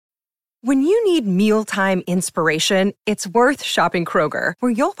When you need mealtime inspiration, it's worth shopping Kroger,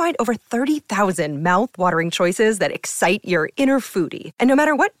 where you'll find over 30,000 mouth-watering choices that excite your inner foodie. And no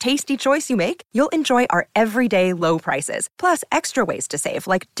matter what tasty choice you make, you'll enjoy our everyday low prices, plus extra ways to save,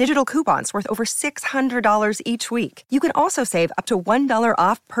 like digital coupons worth over $600 each week. You can also save up to $1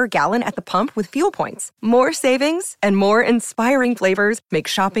 off per gallon at the pump with fuel points. More savings and more inspiring flavors make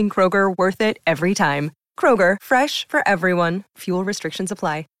shopping Kroger worth it every time. Kroger, fresh for everyone. Fuel restrictions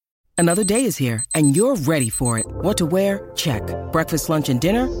apply. Another day is here, and you're ready for it. What to wear? Check. Breakfast, lunch, and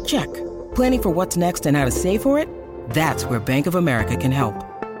dinner? Check. Planning for what's next and how to save for it? That's where Bank of America can help.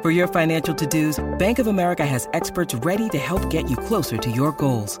 For your financial to-dos, Bank of America has experts ready to help get you closer to your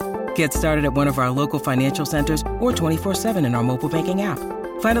goals. Get started at one of our local financial centers or 24/7 in our mobile banking app.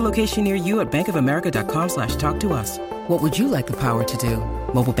 Find a location near you at bankofamerica.com/talktous. What would you like the power to do?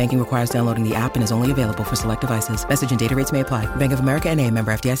 Mobile banking requires downloading the app and is only available for select devices. Message and data rates may apply. Bank of America N.A.,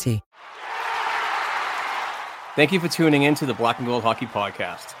 member FDIC. Thank you for tuning in to the Black and Gold Hockey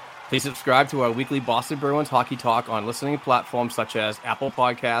Podcast. Please subscribe to our weekly Boston Bruins hockey talk on listening platforms such as Apple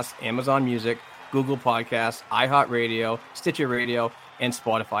Podcasts, Amazon Music, Google Podcasts, iHeartRadio, Stitcher Radio, and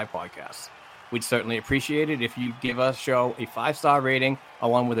Spotify Podcasts. We'd certainly appreciate it if you give our show a 5-star rating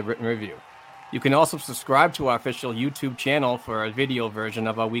along with a written review. You can also subscribe to our official YouTube channel for a video version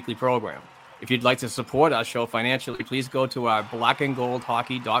of our weekly program. If you'd like to support our show financially, please go to our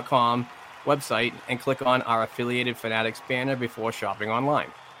blackandgoldhockey.com website and click on our affiliated Fanatics banner before shopping online.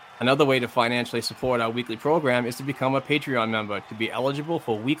 Another way to financially support our weekly program is to become a Patreon member to be eligible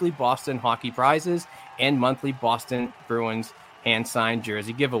for weekly Boston hockey prizes and monthly Boston Bruins hand-signed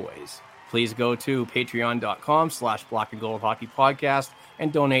jersey giveaways. Please go to patreon.com/blackandgoldhockeypodcast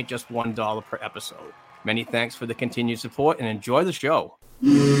and donate just $1 per episode. Many thanks for the continued support and enjoy the show.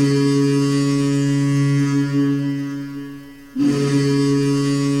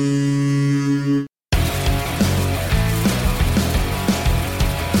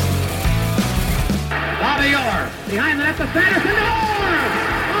 Behind the net to Sanderson, Orr!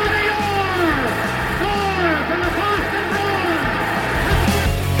 Bobby Orr! Orr from the Boston Bruins!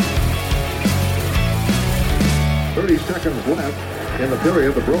 30 seconds left in the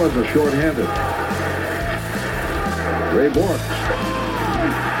period. The Bruins are shorthanded. Ray Bourque.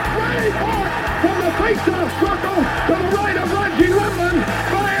 Ray Bourque from the face-off circle to the right of Reggie Whitman.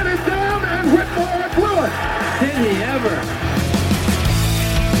 Fired it down and Whitmore blew it. Did he ever?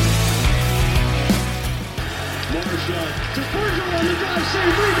 To Virgil on the drive,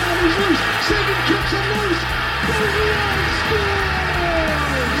 save, rebound, he's loose, Sagan kicks him loose, Bergeron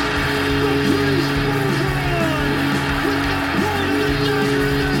scores! The Priest Bergeron, with the point of the dagger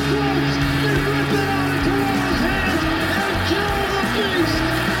in their throats, they rip it out of Toronto's hands and kill the beast!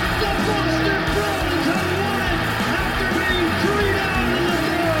 The Boston Bruins have won it after being 3 down in the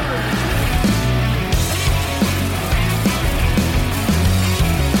third!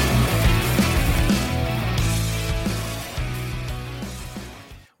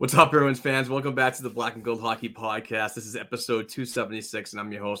 What's up, Bruins fans? Welcome back to the Black and Gold Hockey Podcast. This is episode 276, and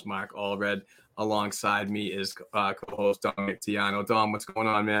I'm your host, Mark Allred. Alongside me is co-host Dominic Tiano. Dom, what's going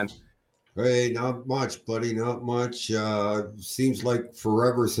on, man? Hey, not much, buddy. Not much. Seems like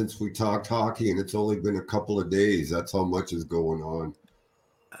forever since we talked hockey, and it's only been a couple of days. That's how much is going on.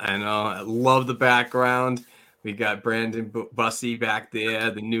 I know. I love the background. We got Brandon Bussey back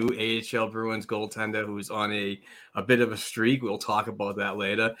there, the new AHL Bruins goaltender who's on a bit of a streak. We'll talk about that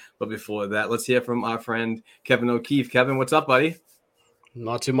later. But before that, let's hear from our friend Kevin O'Keefe. Kevin, what's up, buddy?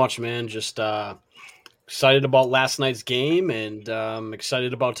 Not too much, man. Just excited about last night's game and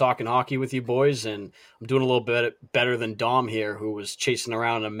excited about talking hockey with you boys. And I'm doing a little bit better than Dom here, who was chasing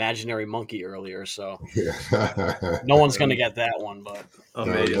around an imaginary monkey earlier. So no one's going to get that one, but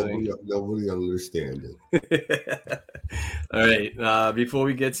amazing. Nobody understands it. All right. Before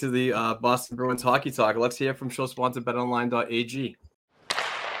we get to the Boston Bruins hockey talk, let's hear from show sponsor BetOnline.ag.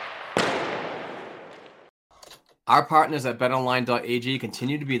 Our partners at BetOnline.ag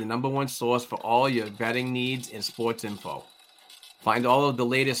continue to be the number one source for all your betting needs and sports info. Find all of the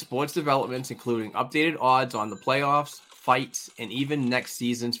latest sports developments, including updated odds on the playoffs, fights, and even next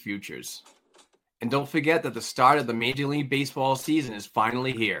season's futures. And don't forget that the start of the Major League Baseball season is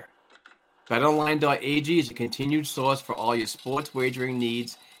finally here. BetOnline.ag is a continued source for all your sports wagering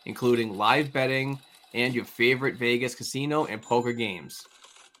needs, including live betting and your favorite Vegas casino and poker games.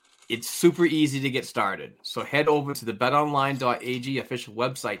 It's super easy to get started, so head over to the betonline.ag official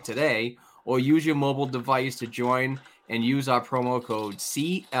website today or use your mobile device to join and use our promo code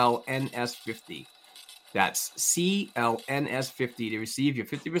CLNS50. That's CLNS50 to receive your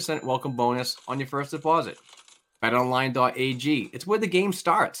 50% welcome bonus on your first deposit. BetOnline.ag, it's where the game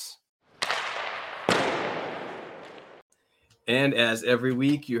starts. And as every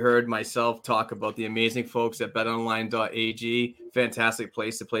week, you heard myself talk about the amazing folks at betonline.ag. Fantastic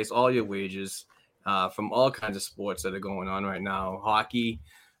place to place all your wagers from all kinds of sports that are going on right now. Hockey,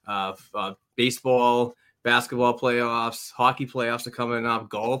 baseball, basketball playoffs, hockey playoffs are coming up.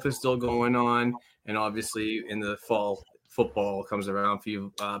 Golf is still going on. And obviously in the fall, football comes around for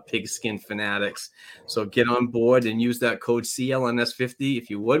you pigskin fanatics. So get on board and use that code CLNS50 if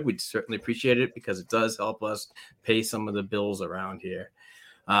you would. We'd certainly appreciate it because it does help us pay some of the bills around here.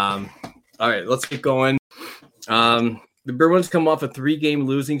 All right, let's get going. The Bruins come off a 3-game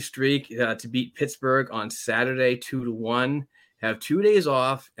losing streak to beat Pittsburgh on Saturday 2-1, have 2 days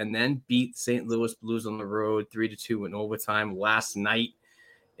off, and then beat St. Louis Blues on the road 3-2 in overtime last night.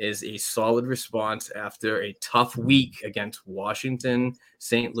 Is a solid response after a tough week against Washington,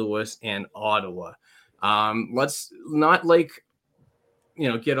 St. Louis, and Ottawa. Let's not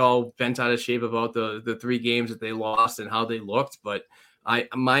get all bent out of shape about the 3 games that they lost and how they looked, but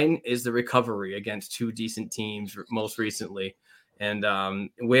mine is the recovery against 2 decent teams most recently. And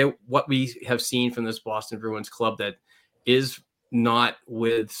what we have seen from this Boston Bruins club that is not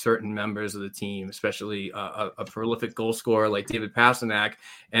with certain members of the team, especially a prolific goal scorer like David Pastrnak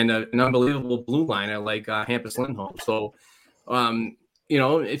and an unbelievable blue liner like Hampus Lindholm. So,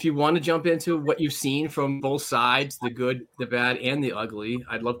 if you want to jump into what you've seen from both sides, the good, the bad, and the ugly,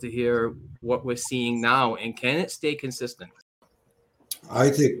 I'd love to hear what we're seeing now. And can it stay consistent? I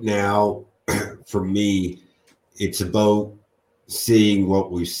think now, for me, it's about seeing what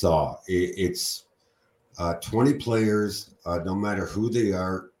we saw. It's 20 players, no matter who they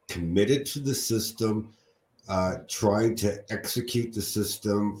are, committed to the system, trying to execute the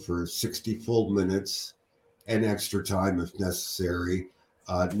system for 60 full minutes and extra time if necessary.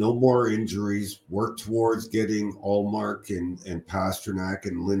 No more injuries. Work towards getting Allmark and Pastrnak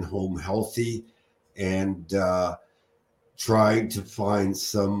and Lindholm healthy, and trying to find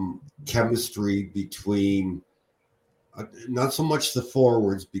some chemistry between not so much the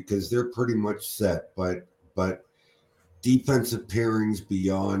forwards because they're pretty much set, but defensive pairings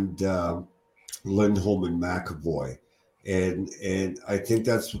beyond Lindholm and McAvoy. And I think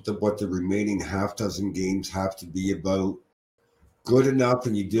that's what the remaining half dozen games have to be about. Good enough,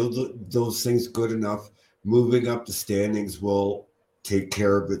 and you do those things good enough, moving up the standings will take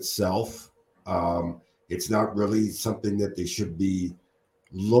care of itself. It's not really something that they should be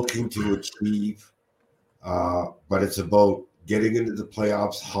looking to achieve, but it's about getting into the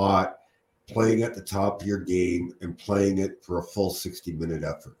playoffs hot, playing at the top of your game, and playing it for a full 60-minute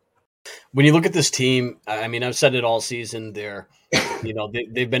effort. When you look at this team, I mean, I've said it all season. They've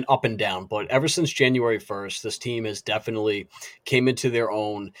been up and down, but ever since January 1st, this team has definitely came into their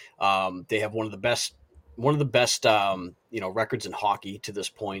own. They have one of the best records in hockey to this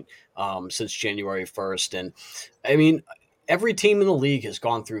point since January 1st. And I mean, every team in the league has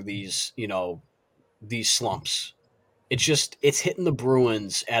gone through these slumps. It's hitting the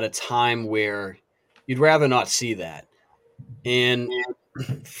Bruins at a time where you'd rather not see that. And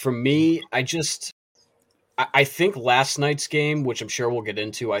for me, I think last night's game, which I'm sure we'll get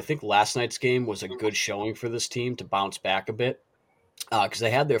into, I think last night's game was a good showing for this team to bounce back a bit because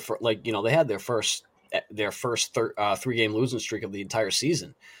they had their first 3-game losing streak of the entire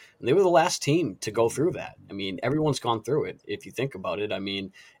season. And they were the last team to go through that. I mean, everyone's gone through it. If you think about it, I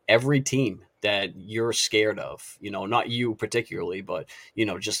mean, every team that you're scared of, not you particularly, but,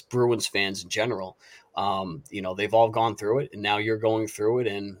 just Bruins fans in general, they've all gone through it, and now you're going through it.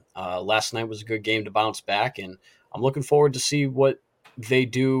 And last night was a good game to bounce back. And I'm looking forward to see what they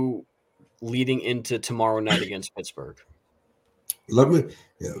do leading into tomorrow night against Pittsburgh. Can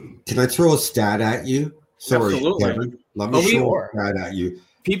I throw a stat at you? Sorry, Absolutely. Kevin. Let me throw a stat at you.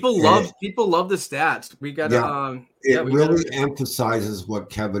 People love the stats. We got really emphasizes what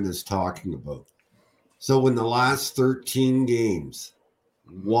Kevin is talking about. So in the last 13 games,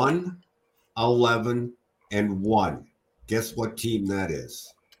 1-11-1. Guess what team that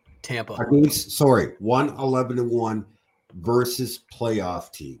is? Tampa. 1-11-1 versus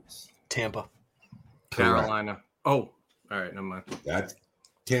playoff teams. Tampa. Carolina. Oh, all right, never mind. That's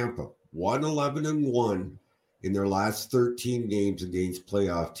Tampa. 1-11-1 in their last 13 games against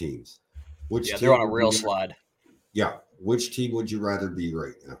playoff teams. They're on a real slide. Yeah. Which team would you rather be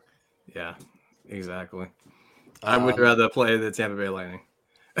right now? Yeah, exactly. I would rather play the Tampa Bay Lightning.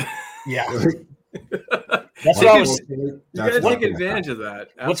 Yeah. That's what I was. You got to take advantage of that.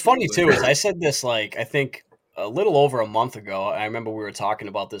 Absolutely. What's funny, too, is I said this, I think a little over a month ago. I remember we were talking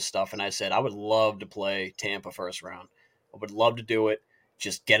about this stuff, and I said I would love to play Tampa first round. I would love to do it.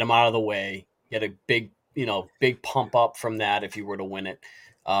 Just get them out of the way. Get a big pump up from that if you were to win it.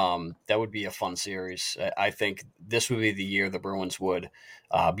 That would be a fun series. I think this would be the year the Bruins would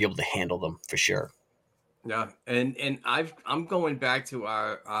be able to handle them for sure. Yeah, and I'm going back to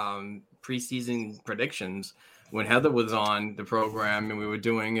our preseason predictions when Heather was on the program and we were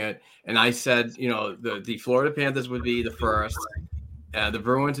doing it, and I said, the Florida Panthers would be the first, the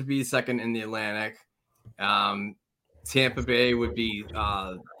Bruins would be second in the Atlantic, Tampa Bay would be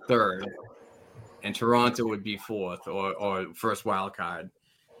third, and Toronto would be fourth or first wild card.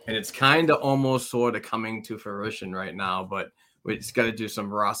 And it's kind of almost sort of coming to fruition right now, but we just got to do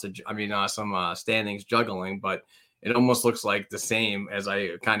some standings juggling, but it almost looks like the same as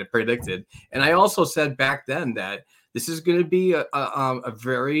I kind of predicted. And I also said back then that this is going to be a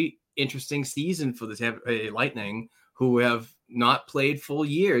very interesting season for the Tampa Bay Lightning, who have not played full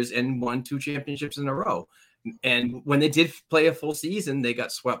years and won 2 championships in a row. And when they did play a full season, they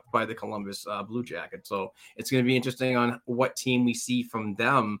got swept by the Columbus Blue Jackets. So it's going to be interesting on what team we see from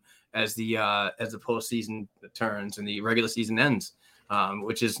them as the postseason turns and the regular season ends,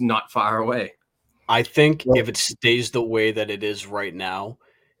 which is not far away. I think if it stays the way that it is right now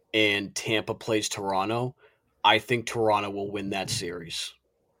and Tampa plays Toronto, I think Toronto will win that series.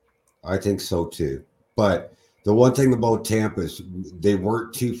 I think so too. But the one thing about Tampa is they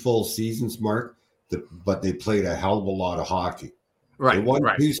weren't 2 full seasons, Mark, but they played a hell of a lot of hockey. Right. They won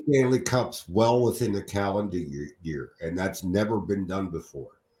 2 Stanley Cups well within a calendar year, and that's never been done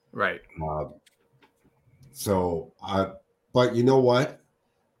before. Right. But you know what?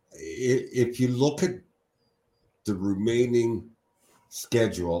 If you look at the remaining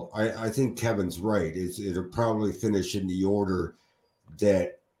schedule, I think Kevin's right. It'll probably finish in the order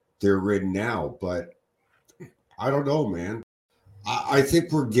that they're in now, but I don't know, man. I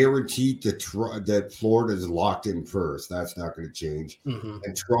think we're guaranteed that Florida is locked in first. That's not going to change. Mm-hmm.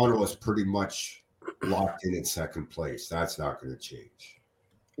 And Toronto is pretty much locked in second place. That's not going to change.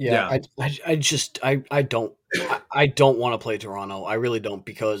 Yeah. I don't want to play Toronto. I really don't,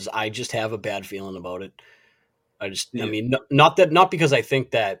 because I just have a bad feeling about it. I mean, not because I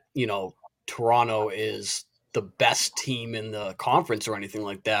think that, Toronto is the best team in the conference or anything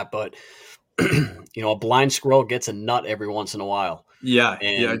like that, but a blind squirrel gets a nut every once in a while. Yeah,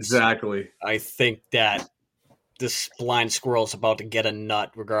 and exactly. I think that this blind squirrel is about to get a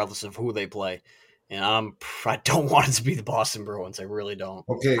nut regardless of who they play. And I don't want it to be the Boston Bruins. I really don't.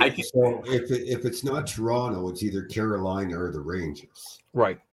 Okay, so if it's not Toronto, it's either Carolina or the Rangers.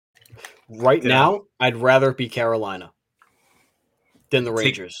 Right. Right now, I'd rather be Carolina than the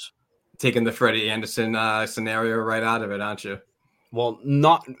Rangers. Taking the Freddie Anderson scenario right out of it, aren't you? Well,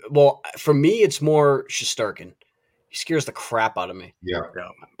 for me, it's more Shesterkin. He scares the crap out of me. Yeah.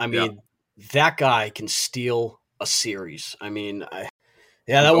 I mean, that guy can steal a series. I mean,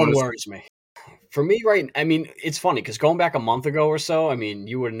 that one worries me. For me, it's funny because going back a month ago or so, I mean,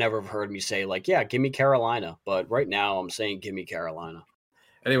 you would never have heard me say, give me Carolina. But right now, I'm saying give me Carolina.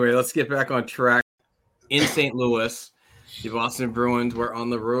 Anyway, let's get back on track. In St. Louis, the Boston Bruins were on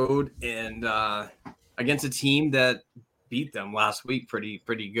the road and against a team that beat them last week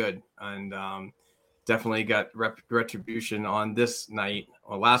pretty good, and definitely got retribution on this night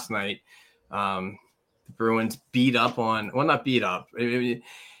or last night. The Bruins not beat up.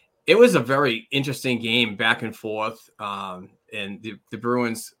 It was a very interesting game, back and forth, and the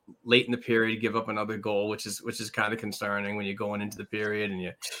Bruins late in the period give up another goal, which is kind of concerning when you're going into the period and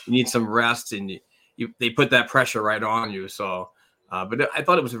you need some rest, and they put that pressure right on you. So. But I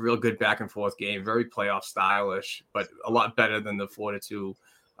thought it was a real good back and forth game, very playoff stylish, but a lot better than the 4-2,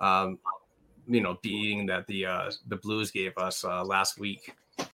 beating that the Blues gave us last week.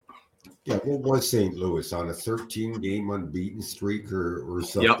 Yeah, what was St. Louis on a 13-game unbeaten streak or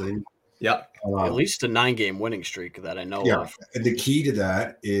something? Yep. At least a 9-game winning streak that I know of. And the key to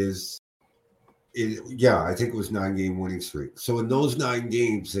that is, I think it was 9-game winning streak. So in those 9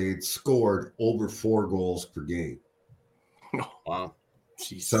 games, they had scored over 4 goals per game. Wow.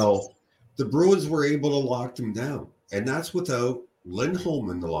 Jesus. So the Bruins were able to lock them down, and that's without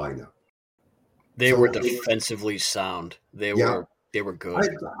Lindholm in the lineup. They were defensively sound. They were good.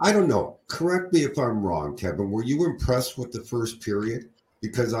 I don't know. Correct me if I'm wrong, Kevin. Were you impressed with the first period?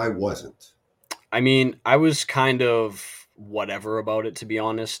 Because I wasn't. I mean, I was kind of whatever about it, to be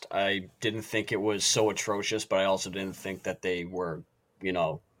honest. I didn't think it was so atrocious, but I also didn't think that they were,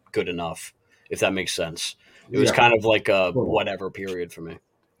 good enough, if that makes sense. It was kind of like a whatever period for me.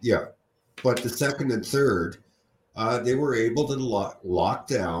 Yeah. But the second and third, they were able to lock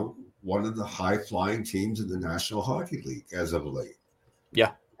down one of the high-flying teams in the National Hockey League as of late.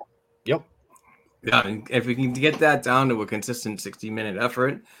 Yeah. Yep. Yeah, and if we can get that down to a consistent 60-minute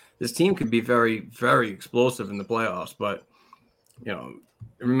effort, this team could be very, very explosive in the playoffs. But,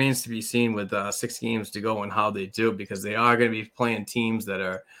 it remains to be seen with 6 games to go and how they do, because they are going to be playing teams that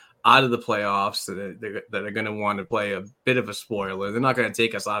are out of the playoffs that are going to want to play a bit of a spoiler. They're not going to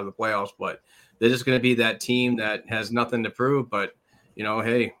take us out of the playoffs, but they're just going to be that team that has nothing to prove. But,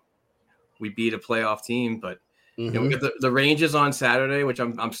 hey, we beat a playoff team. But we got the Rangers on Saturday, which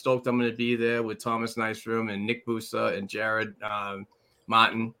I'm stoked I'm going to be there with Thomas Nystrom and Nick Busa and Jared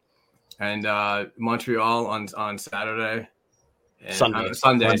Martin, and Montreal on Saturday. And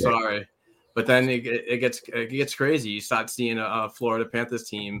Sunday, sorry. But then it gets crazy. You start seeing a Florida Panthers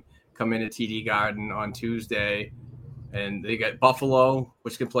team come into TD Garden on Tuesday, and they get Buffalo,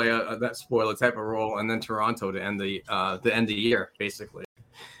 which can play that spoiler type of role, and then Toronto to end the end of the year, basically.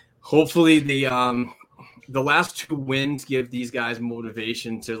 Hopefully, the last 2 wins give these guys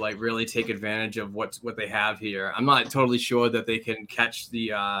motivation to really take advantage of what they have here. I'm not totally sure that they can catch the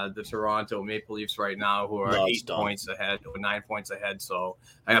Toronto Maple Leafs right now, who are 8 points ahead or 9 points ahead. So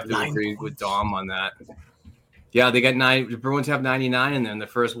I have to agree with Dom on that. Yeah, they got 9. The Bruins have 99 in the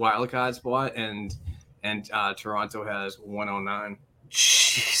first wild card spot, and Toronto has 109.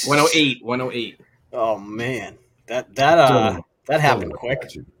 Jesus. 108. Oh man, that happened quick.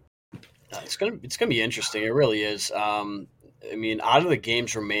 It's gonna be interesting. It really is. I mean, out of the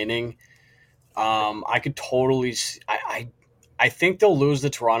games remaining, I could totally. I think they'll lose the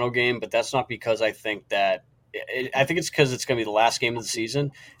Toronto game, but that's not because I think that. I think it's because it's gonna be the last game of the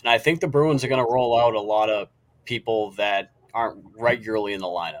season, and I think the Bruins are gonna roll out a lot of people that aren't regularly in the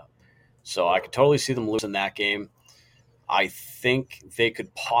lineup. So I could totally see them losing that game. I think they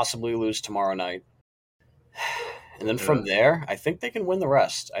could possibly lose tomorrow night. And then from there, I think they can win the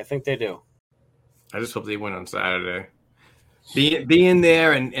rest. I think they do. I just hope they win on Saturday. Being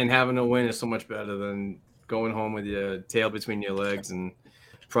there and having a win is so much better than going home with your tail between your legs and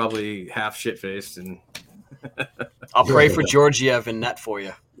probably half shit-faced. And I'll pray for Georgiev in net for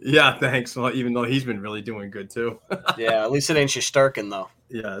you. Yeah, thanks. Well, even though he's been really doing good too. Yeah, at least it ain't Shesterkin, though.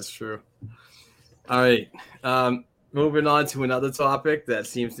 Yeah, that's true. All right. Moving on to another topic that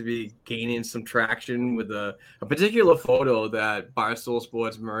seems to be gaining some traction with a particular photo that Barstool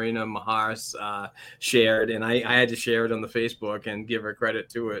Sports' Marina Maharis shared, and I had to share it on the Facebook and give her credit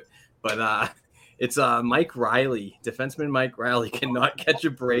to it. But it's Mike Riley. Defenseman Mike Riley cannot catch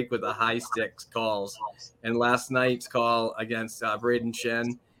a break with the high sticks calls. And last night's call against Braden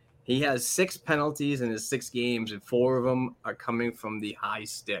Shen, he has 6 penalties in his 6 games, and 4 of them are coming from the high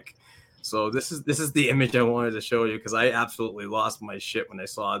stick. So this is the image I wanted to show you, because I absolutely lost my shit when I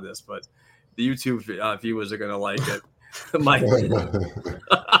saw this. But the YouTube viewers are gonna like it.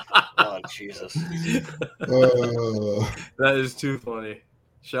 Oh Jesus! That is too funny.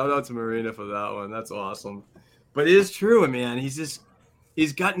 Shout out to Marina for that one. That's awesome. But it is true, man. He's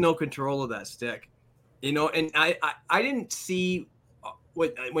got no control of that stick, And I didn't see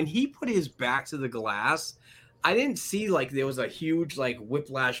when he put his back to the glass. I didn't see there was a huge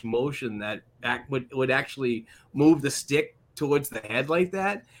whiplash motion that would actually move the stick towards the head like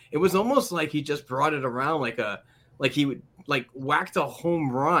that. It was almost like he just brought it around like he would whacked a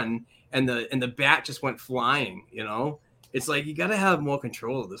home run and the bat just went flying. It's like you got to have more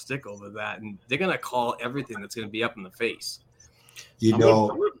control of the stick over that, and they're gonna call everything that's gonna be up in the face.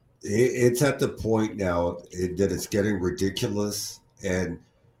 It's at the point now that it's getting ridiculous, and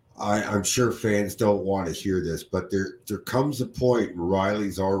I'm sure fans don't want to hear this, but there comes a point, and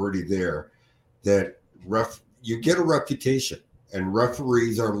Riley's already there, that you get a reputation, and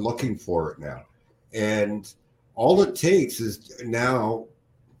referees are looking for it now. And all it takes is now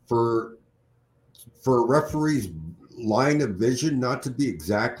for a referee's line of vision not to be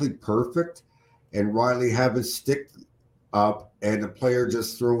exactly perfect, and Riley have his stick up, and the player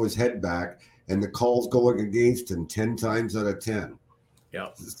just throw his head back, and the call's going against him 10 times out of 10. Yeah.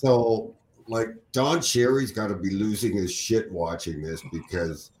 So, Don Cherry's got to be losing his shit watching this,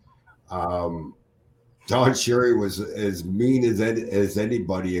 because Don Cherry was as mean as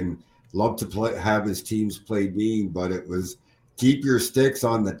anybody and loved to have his teams play mean, but it was keep your sticks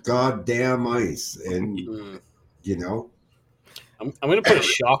on the goddamn ice. And, I'm going to put a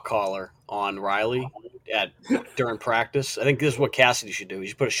shock collar on Riley during practice. I think this is what Cassidy should do. He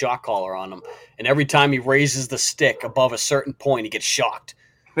should put a shock collar on him, and every time he raises the stick above a certain point, he gets shocked.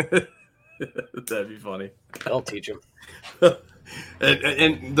 That'd be funny. I'll teach him.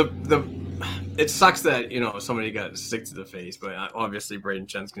 and it sucks that somebody got stick to the face, but obviously Braden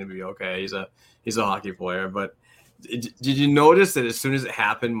Shen's going to be okay. He's a hockey player. But did you notice that as soon as it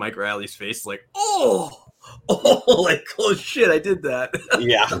happened, Mike Riley's face oh shit, I did that.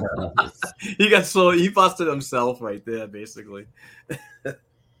 Yeah. He busted himself right there, basically.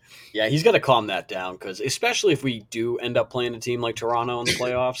 Yeah, he's got to calm that down because especially if we do end up playing a team like Toronto in the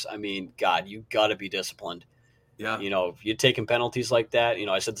playoffs, I mean, God, you got to be disciplined. Yeah. If you're taking penalties like that,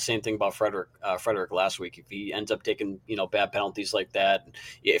 I said the same thing about Frederick last week. If he ends up taking, bad penalties like that,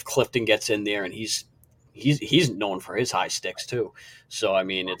 if Clifton gets in there and he's known for his high sticks too. So, I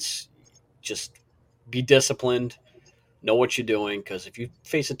mean, it's just be disciplined, know what you're doing. Because if you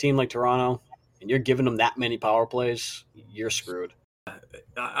face a team like Toronto and you're giving them that many power plays, you're screwed.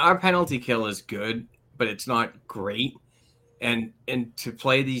 Our penalty kill is good, but it's not great. And to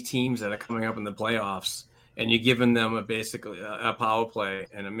play these teams that are coming up in the playoffs, and you're giving them basically a power play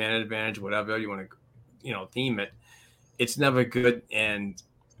and a man advantage, whatever you want to, theme it, it's never good, and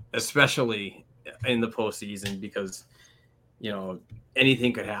especially in the postseason because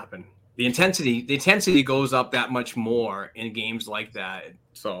anything could happen. The intensity goes up that much more in games like that.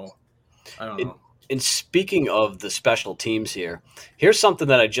 So I don't know. And speaking of the special teams here's something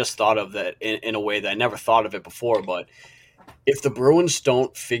that I just thought of that in a way that I never thought of it before. But if the Bruins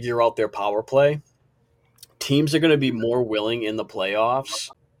don't figure out their power play, teams are going to be more willing in the playoffs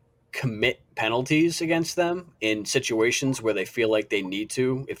commit penalties against them in situations where they feel like they need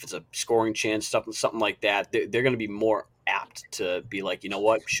to. If it's a scoring chance, something like that, they're going to be more apt to be like, you know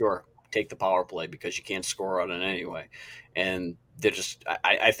what, sure, take the power play because you can't score on it anyway. And they're just,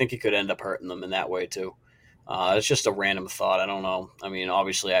 I think it could end up hurting them in that way too. It's just a random thought. I don't know. I mean,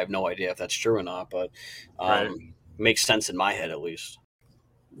 obviously I have no idea if that's true or not, but Right. Makes sense in my head at least.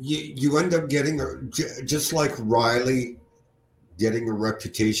 You end up getting, just like Riley getting a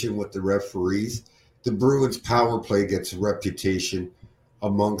reputation with the referees, the Bruins power play gets a reputation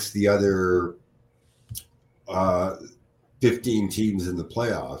amongst the other 15 teams in the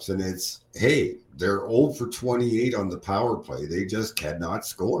playoffs. And it's, hey, they're 0 for 28 on the power play. They just cannot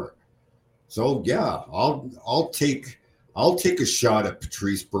score. So yeah, I'll take a shot at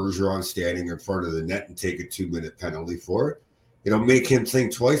Patrice Bergeron standing in front of the net and take a 2-minute penalty for it. Make him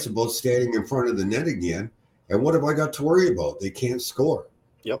think twice about standing in front of the net again. And what have I got to worry about? They can't score.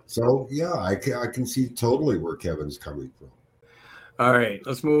 Yep. So yeah, I can see totally where Kevin's coming from. All right,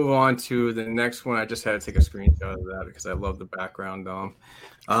 let's move on to the next one. I just had to take a screenshot of that because I love the background, Dom.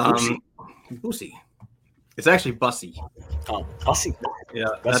 Bussy. It's actually Bussy. Oh, Bussy. Yeah,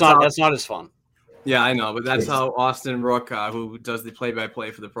 that's not as fun. Yeah, I know, but that's how Austin Rook, who does the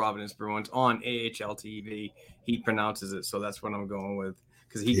play-by-play for the Providence Bruins on AHL TV, he pronounces it. So that's what I'm going with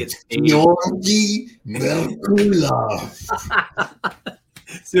because he gets Georgi Merkulov.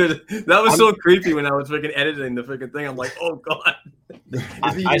 Dude, that was so creepy when I was freaking editing the freaking thing. I'm like, oh god,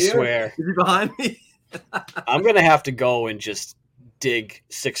 I swear, is he behind me? I'm gonna have to go and just dig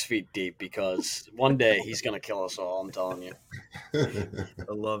 6 feet deep because one day he's gonna kill us all. I'm telling you.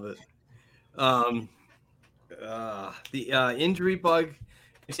 I love it. The injury bug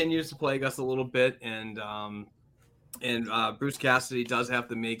continues to plague us a little bit, and Bruce Cassidy does have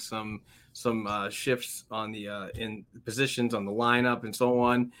to make some shifts on the in positions on the lineup and so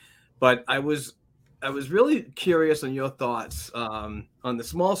on. But I was really curious on your thoughts on the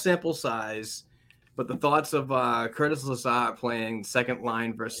small sample size, but the thoughts of Curtis Lazar playing second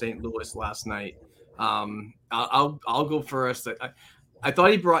line versus St. Louis last night. I'll go first. I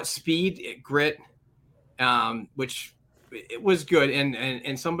thought he brought speed, grit, which it was good,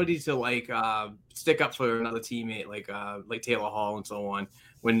 and somebody to stick up for another teammate like Taylor Hall and so on.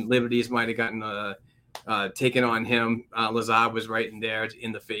 When Liberties might have gotten taken on him, Lazar was right in there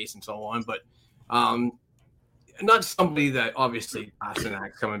in the face and so on. But not somebody that obviously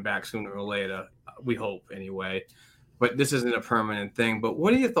Pasternak's coming back sooner or later. We hope anyway. But this isn't a permanent thing. But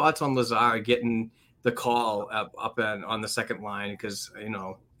what are your thoughts on Lazar getting the call up on the second line? Because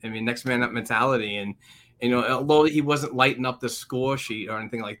next man up mentality, and although he wasn't lighting up the score sheet or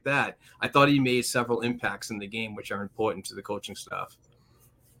anything like that, I thought he made several impacts in the game, which are important to the coaching staff.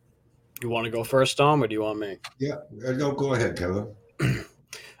 You want to go first, Dom, or do you want me? Yeah, no, go ahead, Kevin.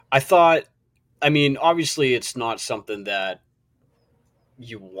 Obviously it's not something that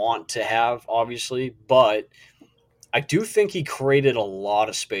you want to have, obviously, but I do think he created a lot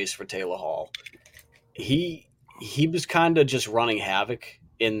of space for Taylor Hall. He was kind of just running havoc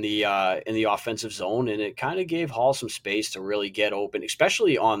in the offensive zone, and it kind of gave Hall some space to really get open,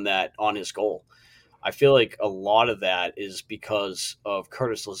 especially on his goal. I feel like a lot of that is because of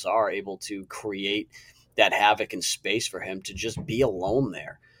Curtis Lazar able to create that havoc and space for him to just be alone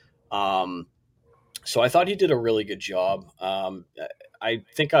there. So I thought he did a really good job. I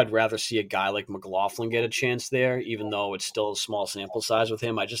think I'd rather see a guy like McLaughlin get a chance there, even though it's still a small sample size with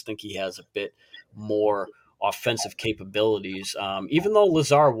him. I just think he has a bit more offensive capabilities. Even though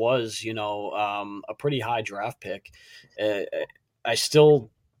Lazar was, a pretty high draft pick, I still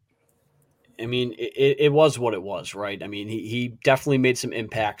I mean, it was what it was, right? I mean, he definitely made some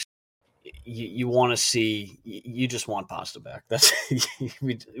impacts. You want to see, you just want Pasta back. That's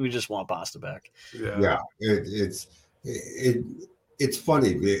we just want Pasta back. Yeah, it's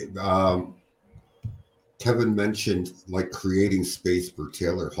funny. Kevin mentioned like creating space for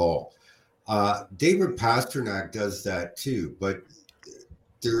Taylor Hall. David Pastrnak does that too, but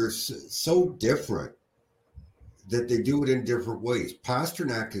they're so different that they do it in different ways.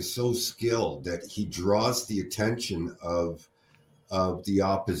 Pastrnak is so skilled that he draws the attention of the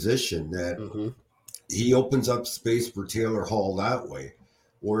opposition that he opens up space for Taylor Hall that way.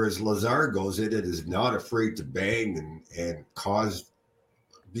 Whereas Lazar goes in and is not afraid to bang and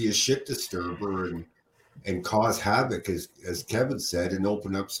be a shit disturber and cause havoc, as Kevin said, and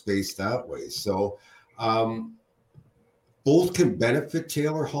open up space that way. So both can benefit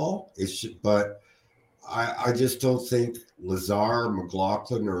Taylor Hall, but I just don't think Lazar,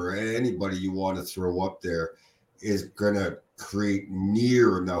 McLaughlin, or anybody you want to throw up there is going to create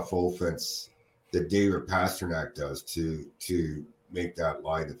near enough offense that David Pastrnak does to make that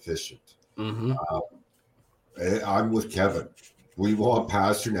line efficient. I'm with Kevin. We want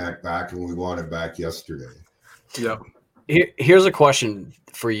Pastrnak back, and we want him back yesterday. Yep. Here's a question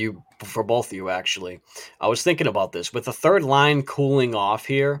for you, for both of you, actually. I was thinking about this. With the third line cooling off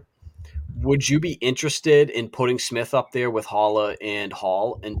here, would you be interested in putting Smith up there with Haula and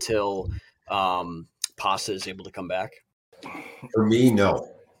Hall until Pasta is able to come back? For me, no.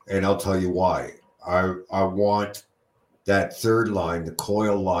 And I'll tell you why. I want that third line, the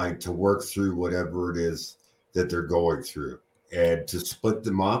Coyle line, to work through whatever it is that they're going through. And to split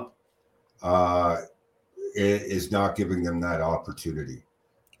them up is not giving them that opportunity.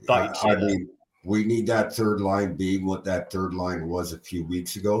 I mean, we need that third line being what that third line was a few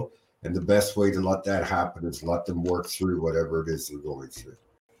weeks ago. And the best way to let that happen is let them work through whatever it is they're going through.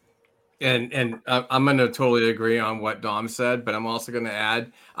 And I'm going to totally agree on what Dom said, but I'm also going to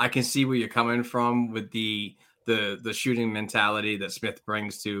add, I can see where you're coming from with the shooting mentality that Smith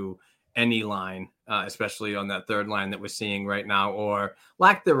brings to any line, especially on that third line that we're seeing right now, or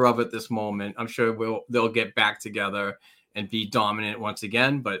lack thereof at this moment. I'm sure they'll get back together and be dominant once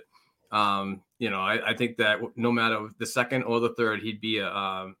again. But I think that no matter the second or the third, he'd be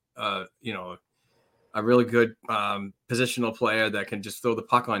a really good positional player that can just throw the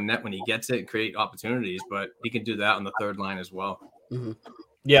puck on net when he gets it and create opportunities. But he can do that on the third line as well. Mm-hmm.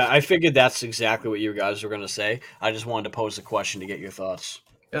 Yeah, I figured that's exactly what you guys were going to say. I just wanted to pose the question to get your thoughts.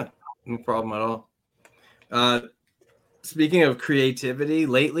 Yeah, no problem at all. Speaking of creativity,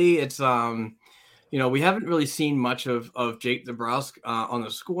 lately it's we haven't really seen much of Jake DeBrusk on the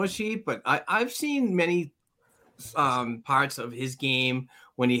score sheet, but I've seen many parts of his game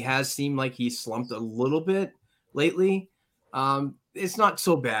when he has seemed like he's slumped a little bit lately. It's not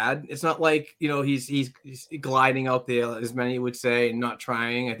so bad. It's not like, he's gliding out there, as many would say, and not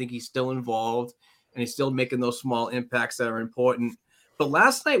trying. I think he's still involved and he's still making those small impacts that are important. But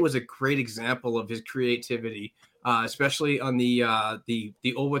last night was a great example of his creativity, especially on the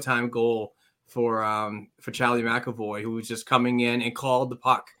overtime goal for Charlie McAvoy, who was just coming in and called the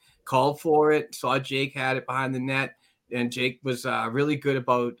puck, called for it, saw Jake had it behind the net, and Jake was really good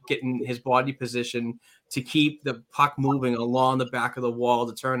about getting his body position to keep the puck moving along the back of the wall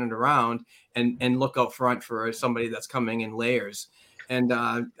to turn it around and look out front for somebody that's coming in layers. And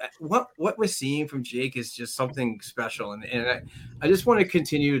what we're seeing from Jake is just something special. And I just want to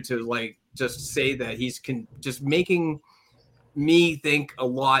continue to just say that he's just making me think a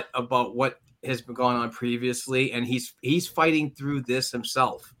lot about what has been going on previously. And he's fighting through this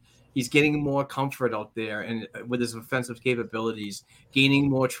himself. He's getting more comfort out there and with his offensive capabilities, gaining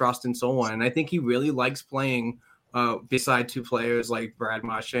more trust and so on. And I think he really likes playing beside two players like Brad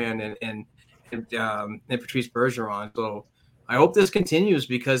Marchand and Patrice Bergeron. So I hope this continues,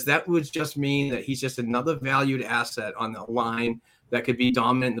 because that would just mean that he's just another valued asset on the line that could be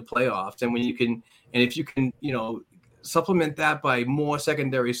dominant in the playoffs. And if you can, supplement that by more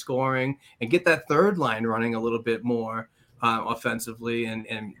secondary scoring and get that third line running a little bit more offensively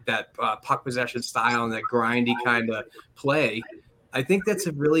and that puck possession style and that grindy kind of play, I think that's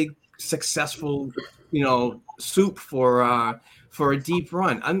a really successful, soup for a deep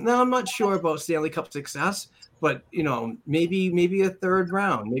run. I'm not sure about Stanley Cup success, but maybe a third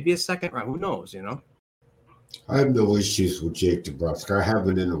round, maybe a second round. Who knows? I have no issues with Jake DeBrusk. I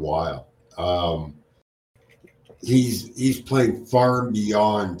haven't in a while. He's playing far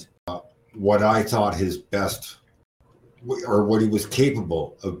beyond what I thought his best, or what he was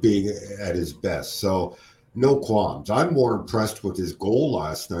capable of being at his best. So no qualms. I'm more impressed with his goal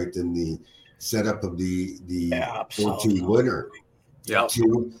last night than the setup of the 4-2 winner. Yeah.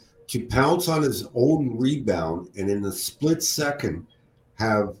 to pounce on his own rebound and in a split second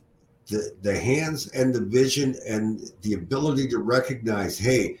have the hands and the vision and the ability to recognize,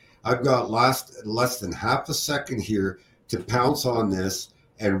 hey, I've got less than half a second here to pounce on this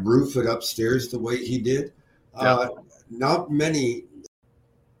and roof it upstairs the way he did. Yeah. Not many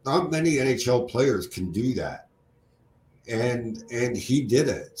NHL players can do that. And he did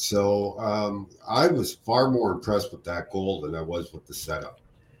it. So I was far more impressed with that goal than I was with the setup.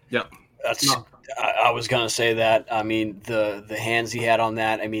 Yeah. I was going to say that. I mean, the hands he had on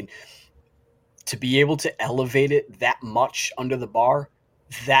that, I mean, to be able to elevate it that much under the bar,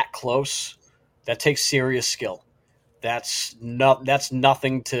 that close, that takes serious skill. That's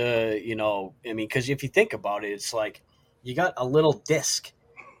nothing to, I mean, because if you think about it, it's like you got a little disc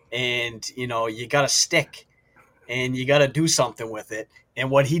and, you got a stick and you got to do something with it. And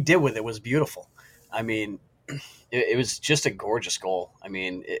what he did with it was beautiful. I mean, it was just a gorgeous goal. I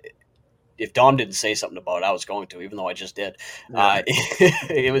mean, if Dom didn't say something about it, I was going to, even though I just did. Yeah.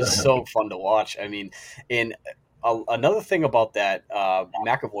 It was so fun to watch. I mean, and another thing about that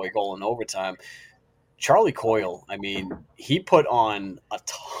McAvoy goal in overtime, Charlie Coyle, I mean, he put on a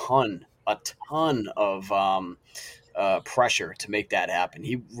ton of pressure to make that happen.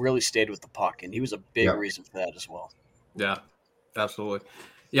 He really stayed with the puck, and he was a big reason for that as well. Yeah, absolutely.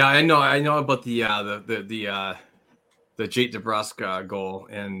 Yeah, I know about the Jake DeBrusk goal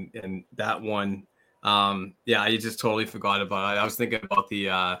and that one. Yeah, I just totally forgot about it. I was thinking about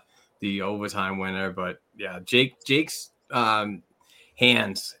the overtime winner, but yeah, Jake's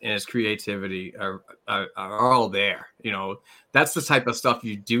hands and his creativity are all there. That's the type of stuff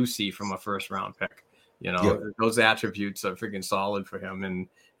you do see from a first round pick. Those attributes are freaking solid for him,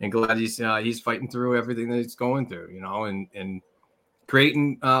 and glad he's fighting through everything that he's going through. And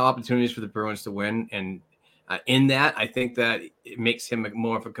creating opportunities for the Bruins to win. And in that, I think that it makes him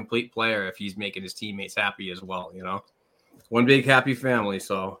more of a complete player if he's making his teammates happy as well. One big happy family.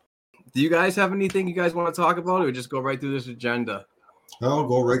 So, do you guys have anything you guys want to talk about, or just go right through this agenda? I'll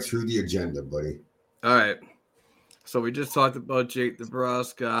go right through the agenda, buddy. All right. So we just talked about Jake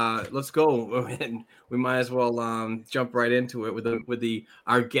DeBrusk. Let's go. We might as well jump right into it with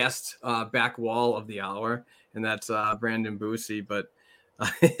our guest back wall of the hour, and that's Brandon Bussi. But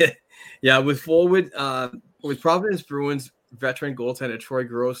yeah, with Providence Bruins veteran goaltender Troy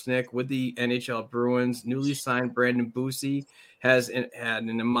Grosnick with the NHL Bruins, newly signed Brandon Bussi had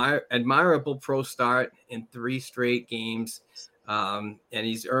an admirable pro start in 3 straight games. And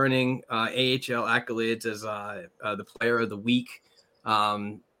he's earning AHL accolades as the player of the week.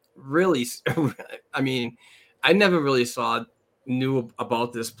 Really, I mean, I never really knew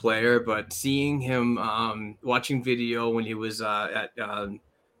about this player, but seeing him, watching video when he was at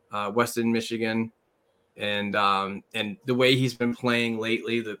Western Michigan, and the way he's been playing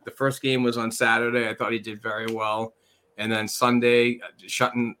lately. The first game was on Saturday. I thought he did very well, and then Sunday,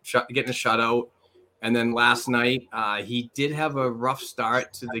 getting a shutout. And then last night, he did have a rough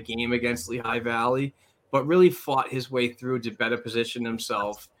start to the game against Lehigh Valley, but really fought his way through to better position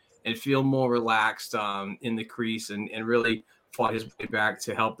himself and feel more relaxed in the crease, and really fought his way back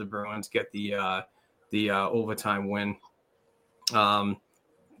to help the Bruins get the overtime win,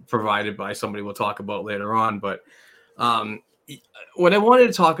 provided by somebody we'll talk about later on. But what I wanted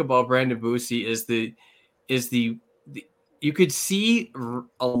to talk about Brandon Bussi is the you could see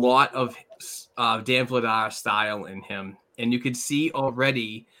a lot of Dan Vladar style in him, and you could see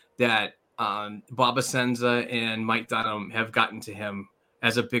already that Baba Senza and Mike Dunham have gotten to him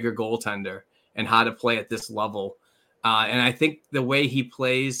as a bigger goaltender and how to play at this level. And I think the way he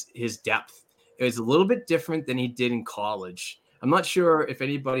plays, his depth, is a little bit different than he did in college. I'm not sure if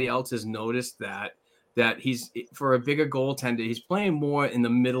anybody else has noticed that he's, for a bigger goaltender, he's playing more in the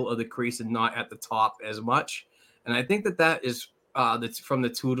middle of the crease and not at the top as much. And I think that is that's from the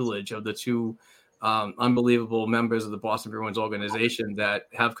tutelage of the two unbelievable members of the Boston Bruins organization that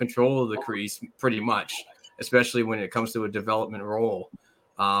have control of the crease pretty much, especially when it comes to a development role.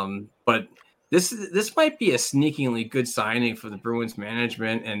 But this might be a sneakingly good signing for the Bruins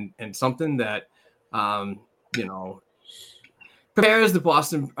management, and something that prepares the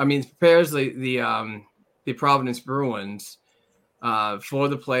Providence Bruins for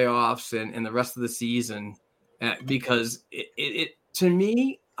the playoffs and the rest of the season. Because it to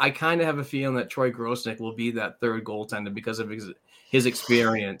me, I kind of have a feeling that Troy Grosnick will be that third goaltender because of his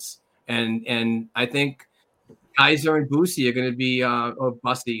experience, and I think Kaiser and Bussi are going to be or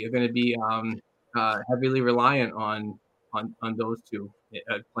Bussi are going to be heavily reliant on those two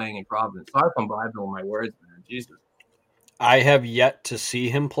playing in Providence. Sorry if I'm bibling my words, man. Jesus. I have yet to see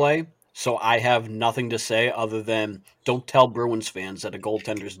him play, So I have nothing to say other than don't tell Bruins fans that a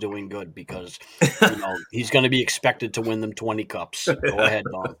goaltender's doing good because he's going to be expected to win them 20 cups. Go ahead,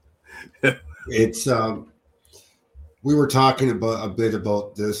 Dom. It's we were talking about a bit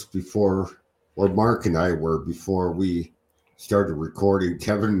about this before, or Mark and I were before we started recording.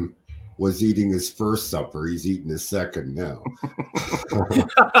 Kevin was eating his first supper. He's eating his second now.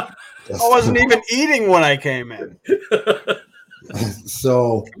 I wasn't even eating when I came in.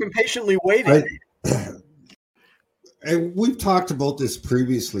 So I've been patiently waiting. And we've talked about this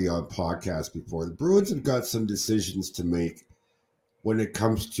previously on podcasts before. The Bruins have got some decisions to make when it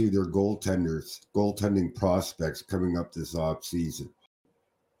comes to their goaltending prospects coming up this offseason.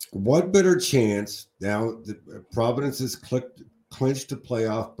 What better chance now that Providence has clinched a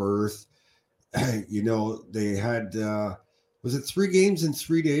playoff berth? They had, was it 3 games in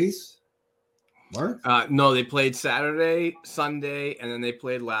 3 days? Mark? No, they played Saturday, Sunday, and then they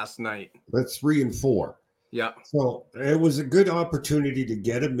played last night. That's 3 and 4. Yeah. So it was a good opportunity to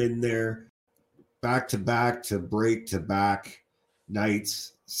get them in there back to back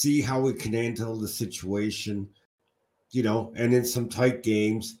nights, see how we can handle the situation, and in some tight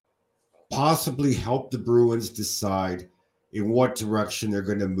games, possibly help the Bruins decide in what direction they're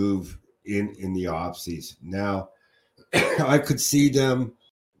going to move in the offseason. Now, I could see them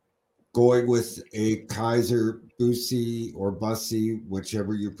going with a Kaiser Bussy or Bussy,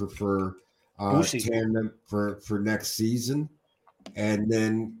 whichever you prefer, tandem for next season. And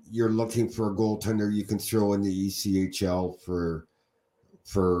then you're looking for a goaltender you can throw in the ECHL for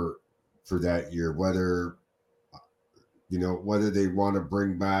that year, whether they want to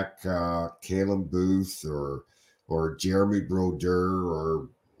bring back Caleb Booth or Jeremy Brodeur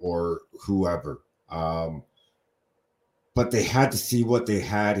or whoever. But they had to see what they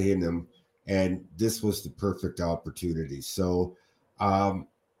had in them, and this was the perfect opportunity. So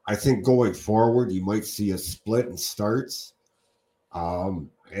I think going forward, you might see a split in starts,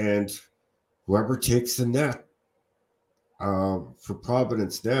 and whoever takes the net for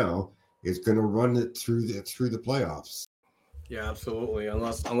Providence now is going to run it through the playoffs. Yeah, absolutely.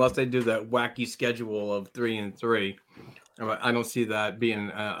 Unless they do that wacky schedule of 3 and 3, I don't see that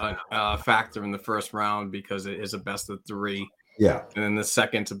being a factor in the first round because it is a best of 3. Yeah, and then the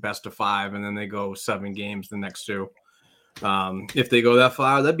second's a best of 5, and then they go 7 games the next 2. If they go that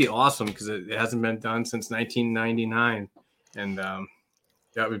far, that'd be awesome because it hasn't been done since 1999, and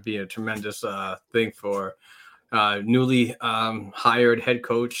that would be a tremendous thing for newly hired head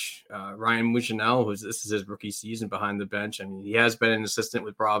coach Ryan Mouchinel, this is his rookie season behind the bench. I mean, he has been an assistant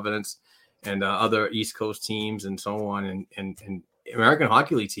with Providence and other East Coast teams and so on, and American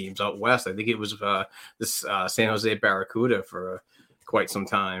Hockey League teams out west. I think it was this San Jose Barracuda for quite some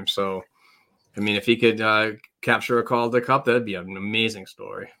time. So, I mean, if he could capture a Calder Cup, that'd be an amazing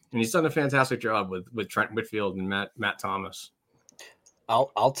story. And he's done a fantastic job with Trent Whitfield and Matt Thomas.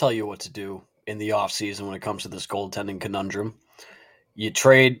 I'll tell you what to do in the offseason when it comes to this goaltending conundrum. You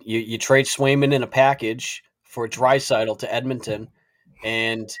trade Swayman in a package for Draisaitl to Edmonton,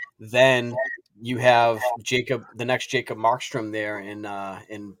 and then you have the next Jacob Markstrom there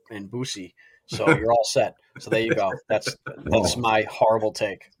in Bussy. So you're all set. So there you go. That's my horrible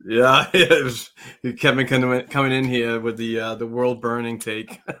take. Yeah, Kevin coming in here with the world burning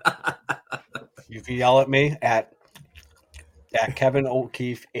take. You can yell at me at Kevin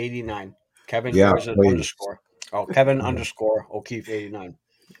O'Keefe 89. Kevin, please. underscore? Oh, Kevin underscore O'Keefe 89.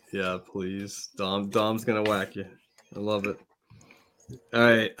 Yeah, please. Dom's gonna whack you. I love it. All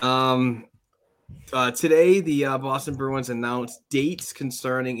right. Today, the Boston Bruins announced dates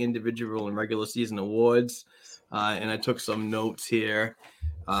concerning individual and regular season awards, and I took some notes here.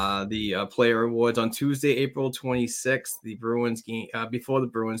 The player awards on Tuesday, April 26th, the Bruins game before the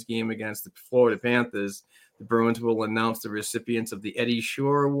Bruins game against the Florida Panthers. The Bruins will announce the recipients of the Eddie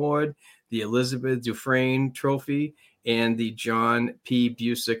Shore Award, the Elizabeth Dufresne Trophy, and the John P.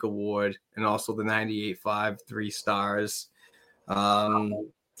 Busick Award, and also the 98.5 3 stars. Also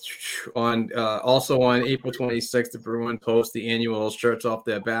on April 26th, the Bruins host the annual Shirts Off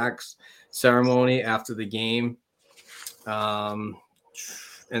Their Backs ceremony after the game. And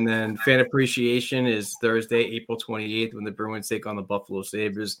then fan appreciation is Thursday, April 28th, when the Bruins take on the Buffalo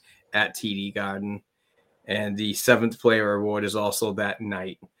Sabres at TD Garden. And the 7th player award is also that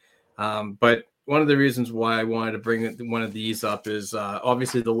night. But one of the reasons why I wanted to bring one of these up is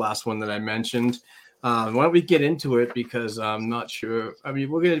obviously the last one that I mentioned. Why don't we get into it, because I'm not sure. I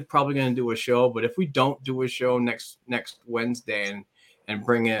mean, we're probably going to do a show, but if we don't do a show next Wednesday and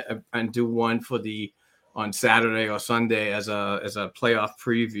bring it and do one on Saturday or Sunday as a playoff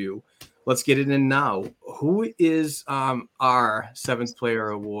preview, let's get it in now. Who is our 7th player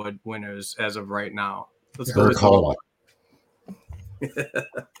award winners as of right now? Let's go Eric with Holla.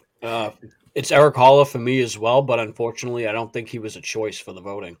 It's Eric Holla for me as well, but unfortunately, I don't think he was a choice for the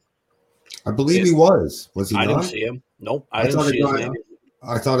voting. I believe he was. Was he I not? didn't see him. Nope, I didn't see his name.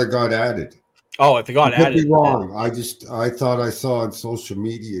 I thought it got added. Oh, if it got I could added, be wrong. I thought I saw on social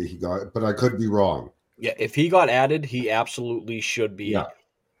media he got it, but I could be wrong. Yeah, if he got added, he absolutely should be Yeah.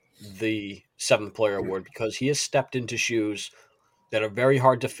 the 7th player award because he has stepped into shoes that are very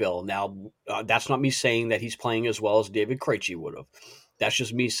hard to fill. Now, that's not me saying that he's playing as well as David Krejci would have. That's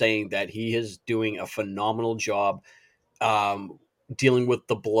just me saying that he is doing a phenomenal job dealing with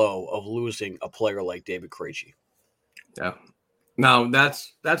the blow of losing a player like David Krejci. Yeah. Now,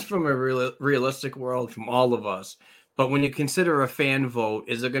 that's from a realistic world from all of us. But when you consider a fan vote,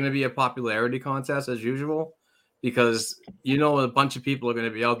 is it going to be a popularity contest as usual? Because a bunch of people are going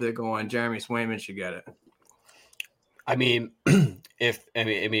to be out there going, Jeremy Swayman should get it. I mean, if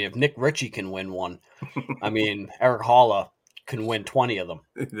Nick Ritchie can win one, Eric Holla can win 20 of them.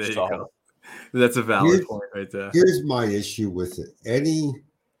 There you go. That's a valid point right there. Here's my issue with it.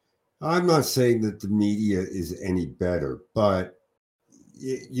 I'm not saying that the media is any better, but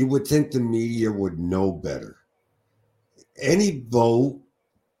you would think the media would know better. Any vote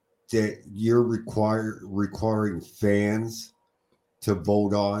that you're requiring fans to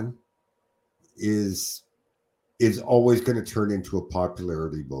vote on is always going to turn into a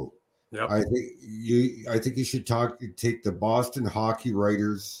popularity vote. Yep. I think you should take the Boston Hockey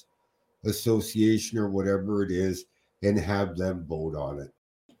Writers Association or whatever it is and have them vote on it.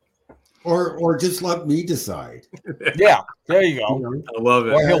 Or just let me decide. Yeah, there you go. I love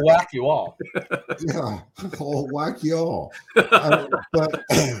it. Or he'll whack you all. Yeah, I'll whack you all. But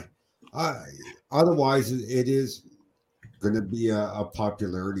otherwise, it is going to be a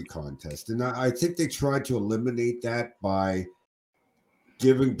popularity contest. And I think they tried to eliminate that by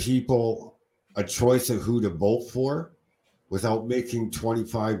giving people a choice of who to vote for without making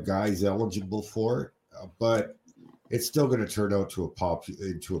 25 guys eligible for it. But it's still going to turn out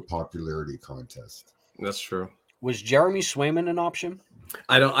into a popularity contest. That's true. Was Jeremy Swayman an option?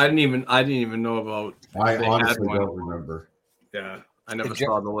 I didn't even know about. I honestly don't remember. Yeah, I never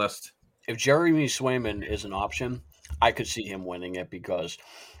saw the list. If Jeremy Swayman is an option, I could see him winning it because,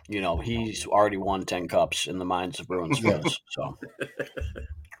 he's already won 10 cups in the minds of Bruins fans. So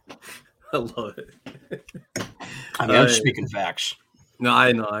I love it. I'm speaking facts. No,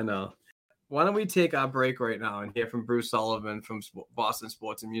 I know. Why don't we take our break right now and hear from Bruce Sullivan from Boston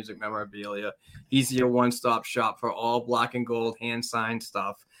Sports and Music Memorabilia. He's your one-stop shop for all black and gold hand-signed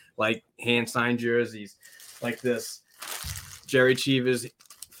stuff, like hand-signed jerseys, like this Jerry Cheever's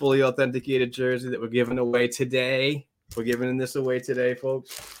fully authenticated jersey that we're giving away today. We're giving this away today,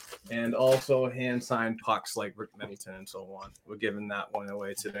 folks. And also hand-signed pucks like Rick Bennington and so on. We're giving that one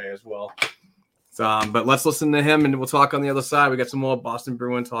away today as well. But let's listen to him, and we'll talk on the other side. We got some more Boston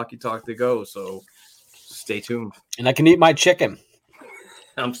Bruins hockey talk to go, so stay tuned. And I can eat my chicken.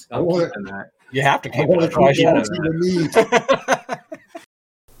 I'm keeping that. You have to keep it. That's why I said it.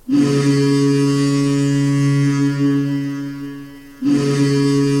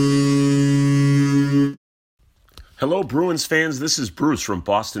 Hello, Bruins fans. This is Bruce from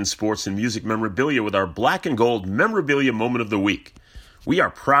Boston Sports and Music Memorabilia with our Black and Gold Memorabilia Moment of the Week. We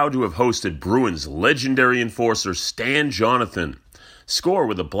are proud to have hosted Bruins legendary enforcer Stan Jonathan. Score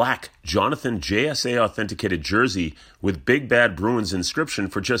with a black Jonathan JSA authenticated jersey with Big Bad Bruins inscription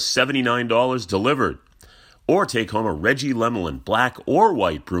for just $79 delivered. Or take home a Reggie Lemelin black or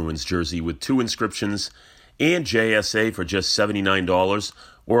white Bruins jersey with 2 inscriptions and JSA for just $79,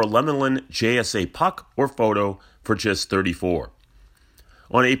 or a Lemelin JSA puck or photo for just $34.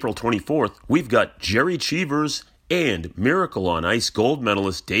 On April 24th, we've got Jerry Cheevers and Miracle on Ice gold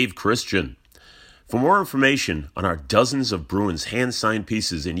medalist Dave Christian. For more information on our dozens of Bruins hand-signed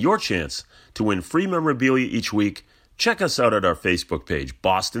pieces and your chance to win free memorabilia each week, check us out at our Facebook page,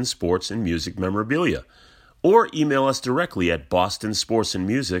 Boston Sports and Music Memorabilia, or email us directly at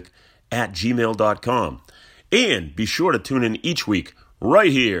bostonsportsandmusic@gmail.com. And be sure to tune in each week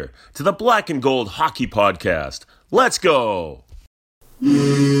right here to the Black and Gold Hockey Podcast. Let's go!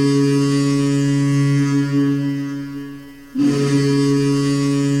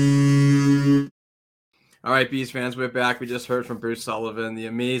 All right, Bees fans, we're back. We just heard from Bruce Sullivan, the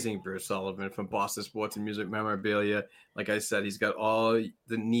amazing Bruce Sullivan from Boston Sports and Music Memorabilia. Like I said, he's got all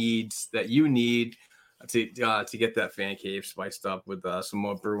the needs that you need to get that fan cave spiced up with some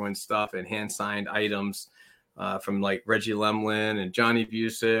more Bruin stuff and hand-signed items from like Reggie Lemelin and Johnny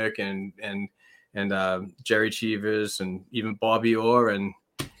Busick and Jerry Cheevers and even Bobby Orr and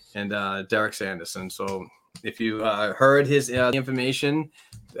and Derek Sanderson. So if you heard his information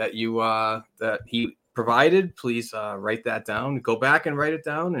that he provided, please write that down. Go back and write it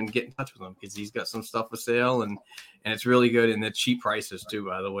down and get in touch with him, because he's got some stuff for sale, and it's really good, and they're cheap prices too,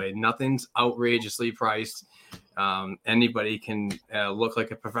 by the way. Nothing's outrageously priced. Anybody can look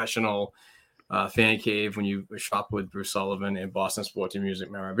like a professional fan cave when you shop with Bruce Sullivan and Boston Sports and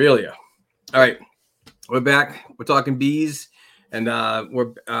Music Memorabilia. All right, we're back. We're talking bees, and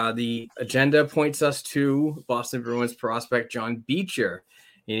the agenda points us to Boston Bruins prospect John Beecher.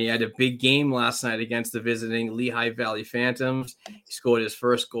 And he had a big game last night against the visiting Lehigh Valley Phantoms. He scored his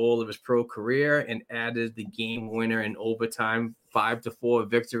first goal of his pro career and added the game winner in overtime, 5-4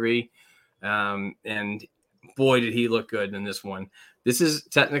 victory. And boy, did he look good in this one. This is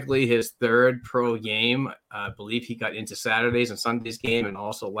technically his third pro game. I believe he got into Saturdays and Sundays game and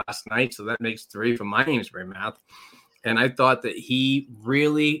also last night. So that makes 3 for my Amesbury math. And I thought that he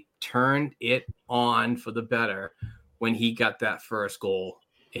really turned it on for the better when he got that first goal.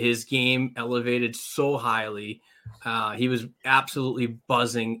 His game elevated so highly. He was absolutely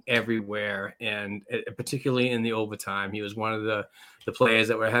buzzing everywhere, and particularly in the overtime. He was one of the players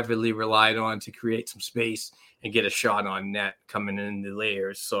that were heavily relied on to create some space and get a shot on net coming in the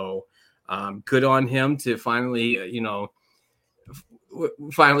layers. So good on him to finally,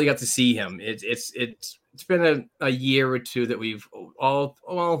 finally got to see him. It's been a year or two that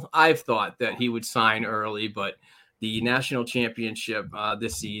I've thought that he would sign early, but the national championship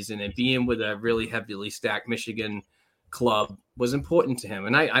this season and being with a really heavily stacked Michigan club was important to him.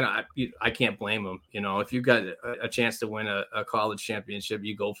 And I can't blame him. If you've got a chance to win a college championship,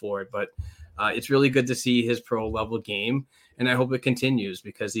 you go for it. But it's really good to see his pro level game. And I hope it continues,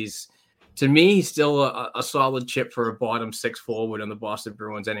 because he's still a solid chip for a bottom 6 forward on the Boston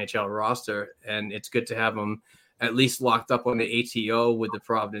Bruins NHL roster. And it's good to have him at least locked up on the ATO with the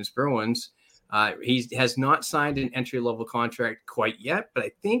Providence Bruins. He has not signed an entry-level contract quite yet, but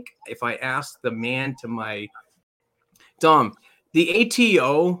I think if I ask the man to my Dom, the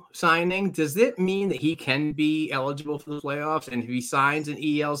ATO signing, does it mean that he can be eligible for the playoffs? And if he signs an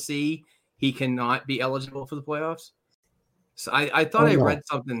ELC, he cannot be eligible for the playoffs? So I thought I read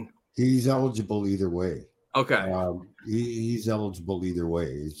something. He's eligible either way. Okay. He's eligible either way.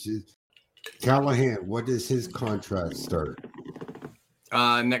 It's just, Callahan, what does his contract start?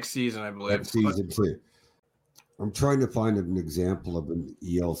 Next season, I believe. Next season too. I'm trying to find an example of an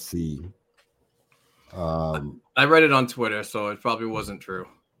ELC. I read it on Twitter, so it probably wasn't true.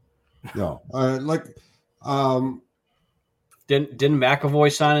 No, didn't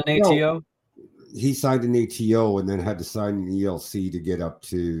McAvoy sign an ATO? No, he signed an ATO and then had to sign an ELC to get up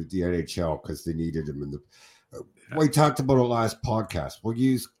to the NHL because they needed him in the. We talked about it last podcast. We'll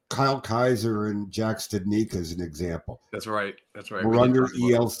use Kyle Kaiser and Jack Studnicka as an example. That's right. We're under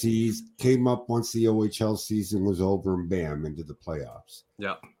ELCs, came up once the OHL season was over, and bam, into the playoffs.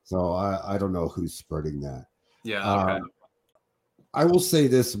 Yeah. So I don't know who's spreading that. Yeah. Okay. I will say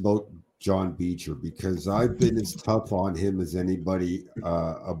this about John Beecher, because I've been as tough on him as anybody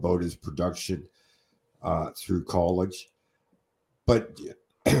about his production through college. But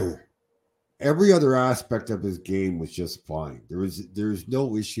every other aspect of his game was just fine. There's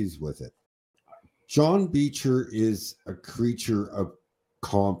no issues with it. John Beecher is a creature of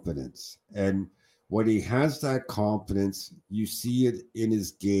confidence. And when he has that confidence, you see it in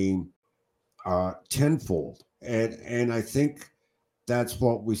his game tenfold. And I think that's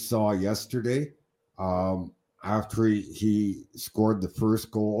what we saw yesterday. After he scored the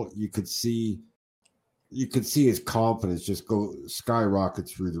first goal, you could see his confidence just go skyrocket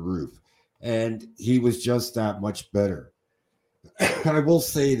through the roof. And he was just that much better. I will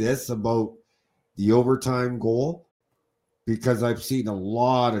say this about the overtime goal, because I've seen a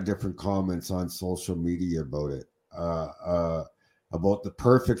lot of different comments on social media about it, about the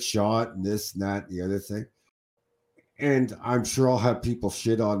perfect shot and this and that and the other thing. And I'm sure I'll have people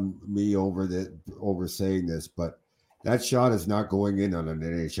shit on me over saying this, but that shot is not going in on an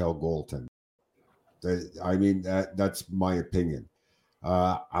NHL goaltender. That's my opinion.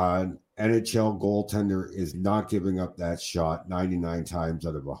 An NHL goaltender is not giving up that shot 99 times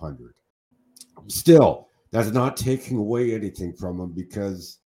out of 100. Still, that's not taking away anything from him,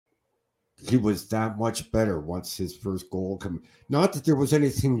 because he was that much better once his first goal came. Not that there was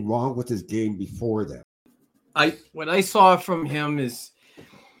anything wrong with his game before that. What I saw from him is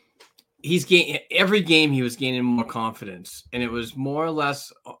every game he was gaining more confidence, and it was more or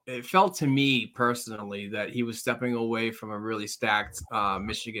less, it felt to me personally that he was stepping away from a really stacked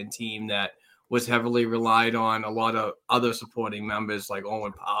Michigan team that was heavily relied on a lot of other supporting members like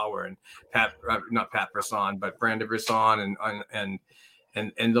Owen Power and Brandon Brisson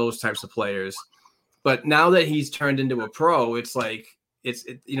and those types of players. But now that he's turned into a pro, it's like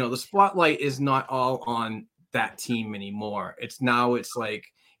the spotlight is not all on that team anymore. It's like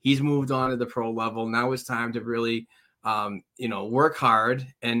he's moved on to the pro level. Now it's time to really work hard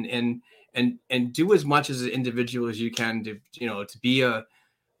and do as much as an individual as you can to be a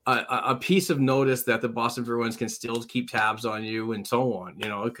piece of notice that the Boston Bruins can still keep tabs on you and so on,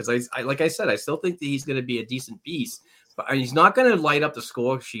 because I like I said, I still think that he's going to be a decent piece, but he's not going to light up the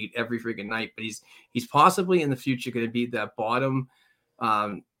score sheet every freaking night, but he's possibly in the future going to be that bottom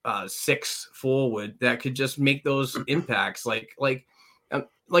 6 forward that could just make those impacts like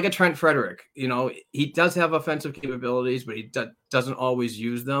a Trent Frederick. He does have offensive capabilities, but he doesn't always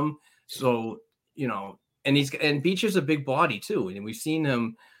use them. So, and Beecher's a big body too. And we've seen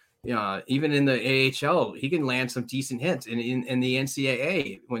him, even in the AHL, he can land some decent hits in the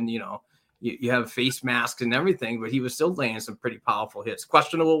NCAA when, you have face masks and everything, but he was still laying some pretty powerful hits,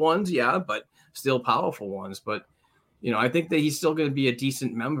 questionable ones. Yeah, but still powerful ones. But, I think that he's still going to be a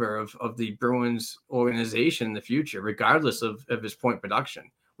decent member of the Bruins organization in the future, regardless of his point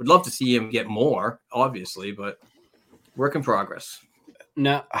production. Would love to see him get more, obviously, but work in progress.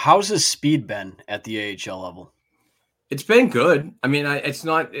 Now, how's his speed been at the AHL level? It's been good. I mean, it's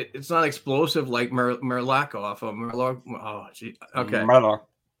not explosive like Merlakov or Merlak. Oh, gee. Okay.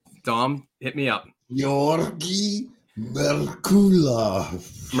 Dom, hit me up. Georgi Merkulov.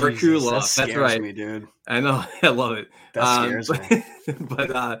 That's right, me, dude. I know. I love it. That scares me.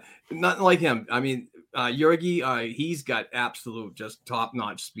 But not like him. I mean, Georgi, he's got absolute just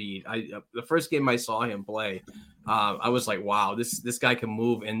top-notch speed. The first game I saw him play, I was like, wow, this guy can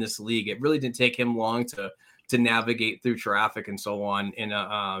move in this league. It really didn't take him long to navigate through traffic and so on in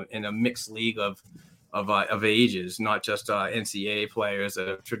a mixed league of ages, not just NCAA players that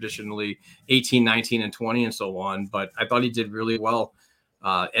are traditionally 18, 19, and 20 and so on. But I thought he did really well.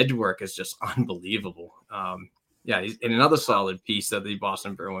 Edge work is just unbelievable. He's in another solid piece that the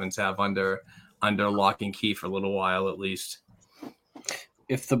Boston Bruins have under lock and key for a little while at least.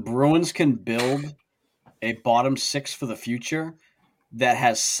 If the Bruins can build a bottom 6 for the future that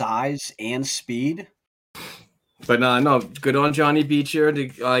has size and speed. But no, good on Johnny Beecher to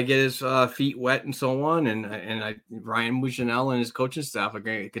get his feet wet and so on. And Ryan Mouchinel and his coaching staff are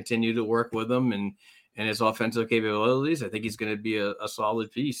going to continue to work with him and his offensive capabilities. I think he's going to be a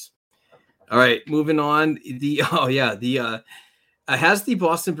solid piece. All right, moving on. Has the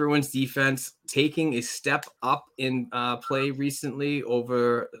Boston Bruins defense taking a step up in play recently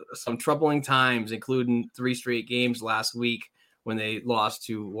over some troubling times, including 3 straight games last week when they lost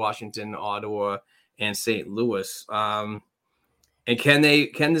to Washington, Ottawa, and St. Louis? And can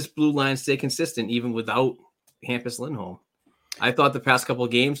this blue line stay consistent even without Hampus Lindholm? I thought the past couple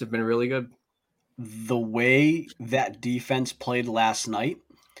of games have been really good. The way that defense played last night,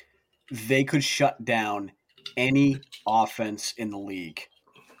 they could shut down any offense in the league.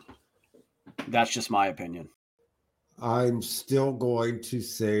 That's just my opinion. I'm still going to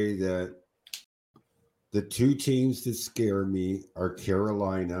say that the 2 teams that scare me are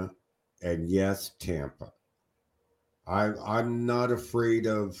Carolina and yes, Tampa. I'm not afraid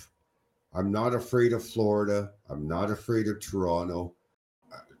of Florida. I'm not afraid of Toronto.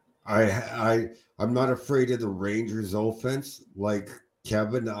 I'm not afraid of the Rangers offense. Like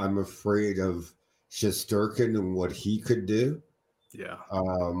Kevin, I'm afraid of Shesterkin and what he could do. Yeah.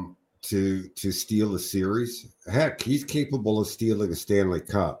 To steal a series. Heck, he's capable of stealing a Stanley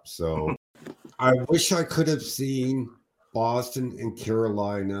Cup. So I wish I could have seen Boston and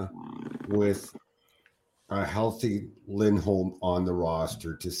Carolina with a healthy Lindholm on the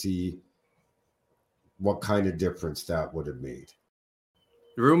roster to see what kind of difference that would have made.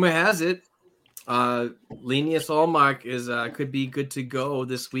 The rumor has it, Linus Ullmark could be good to go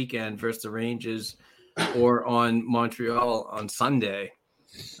this weekend versus the Rangers or on Montreal on Sunday.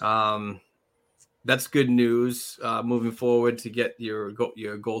 That's good news moving forward to get your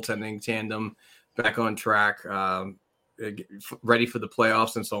goaltending tandem back on track, ready for the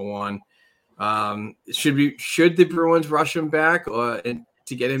playoffs and so on. Should the Bruins rush him back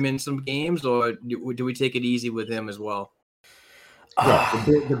to get him in some games, or do we take it easy with him as well? Yeah,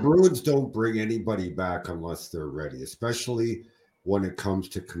 the Bruins don't bring anybody back unless they're ready, especially when it comes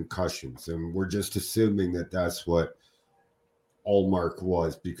to concussions. And we're just assuming that that's what Ullmark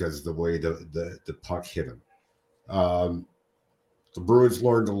was because of the way the puck hit him. The Bruins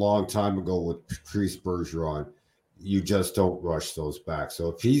learned a long time ago with Patrice Bergeron, you just don't rush those back. So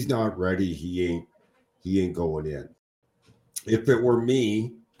if he's not ready, he ain't going in. If it were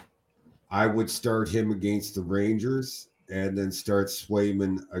me, I would start him against the Rangers and then start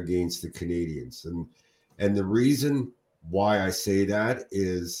Swayman against the Canadians. And the reason why I say that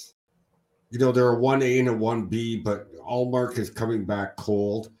is, there are 1A and a 1B, but Allmark is coming back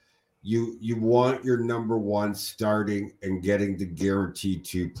cold. You want your number one starting and getting the guaranteed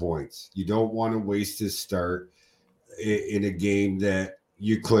 2 points. You don't want to waste his start in a game that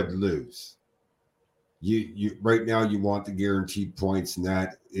you could lose. You right now you want the guaranteed points, and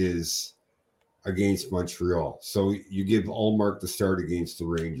that is against Montreal. So you give Allmark the start against the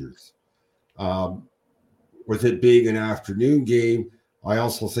Rangers. With it being an afternoon game, I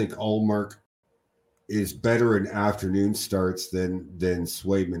also think Allmark is better in afternoon starts than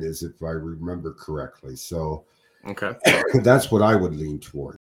Swayman is, if I remember correctly. So okay, that's what I would lean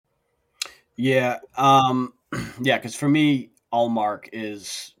toward. Yeah, because for me, Allmark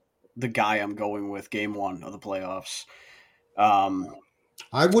is the guy I'm going with game one of the playoffs.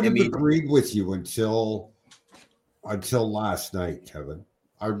 I would have agreed with you until last night, Kevin.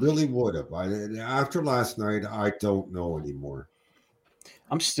 I really would have. After last night, I don't know anymore.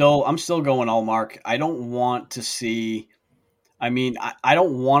 I'm still going Allmark. I don't want to see. I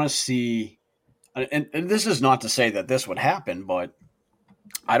don't want to see. And this is not to say that this would happen, but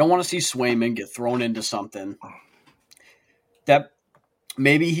I don't want to see Swayman get thrown into something that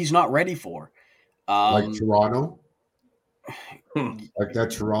maybe he's not ready for. Like Toronto? Like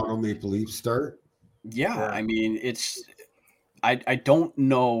that Toronto Maple Leafs start? Yeah. I mean, I don't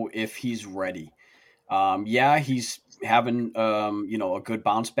know if he's ready. He's having, a good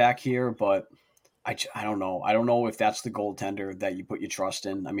bounce back here, but I don't know. I don't know if that's the goaltender that you put your trust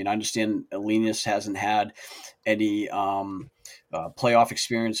in. I mean, I understand Linus hasn't had any playoff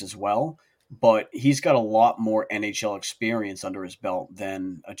experience as well, but he's got a lot more NHL experience under his belt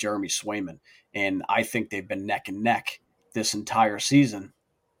than a Jeremy Swayman. And I think they've been neck and neck this entire season.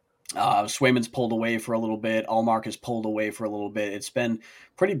 Swayman's pulled away for a little bit. Allmark has pulled away for a little bit. It's been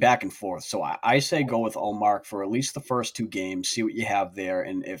pretty back and forth. So I say go with Allmark for at least the first 2 games, see what you have there.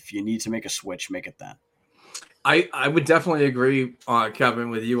 And if you need to make a switch, make it then. I would definitely agree, Kevin,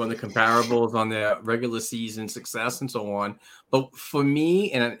 with you on the comparables on the regular season success and so on. But for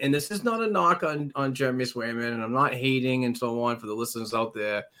me, and this is not a knock on Jeremy Swayman, and I'm not hating and so on for the listeners out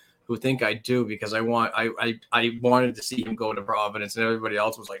there who think I do, because I wanted to see him go to Providence, and everybody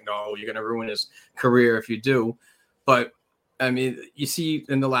else was like, no, you're going to ruin his career if you do. But I mean, you see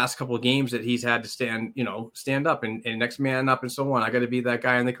in the last couple of games that he's had to stand up and next man up and so on. I got to be that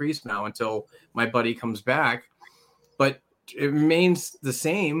guy in the crease now until my buddy comes back. But it remains the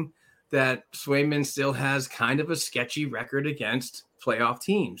same that Swayman still has kind of a sketchy record against playoff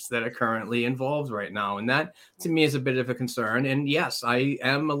teams that are currently involved right now. And that to me is a bit of a concern. And yes, I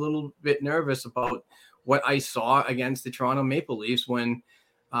am a little bit nervous about what I saw against the Toronto Maple Leafs when,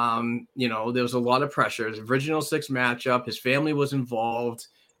 there was a lot of pressure. His original 6 matchup, his family was involved.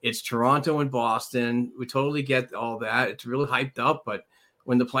 It's Toronto and Boston. We totally get all that. It's really hyped up, but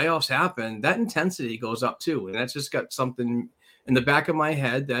when the playoffs happen, that intensity goes up too. And that's just got something in the back of my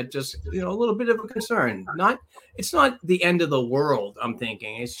head that just, a little bit of a concern. It's not the end of the world, I'm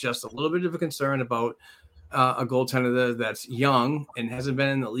thinking. It's just a little bit of a concern about a goaltender that's young and hasn't been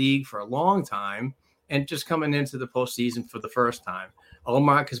in the league for a long time and just coming into the postseason for the first time.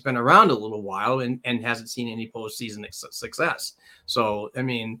 Allmark has been around a little while and hasn't seen any postseason success. So, I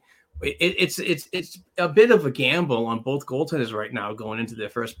mean, it's a bit of a gamble on both goaltenders right now going into their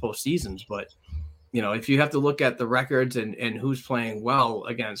first postseasons. But, if you have to look at the records and who's playing well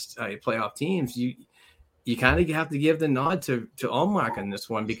against playoff teams, you kind of have to give the nod to Allmark on this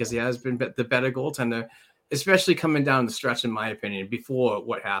one, because he has been the better goaltender, especially coming down the stretch, in my opinion, before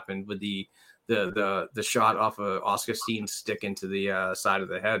what happened with the shot off of Oscar Steen's stick into the side of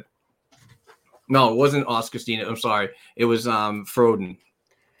the head. No, it wasn't Oscar Steen. I'm sorry. It was Froden.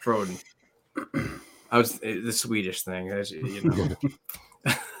 I was the Swedish thing, as you know.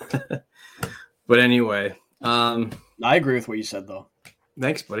 But anyway, I agree with what you said, though.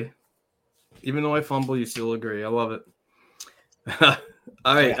 Thanks, buddy. Even though I fumble, you still agree. I love it.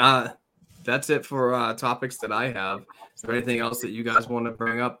 All right. That's it for topics that I have. Is there anything else that you guys want to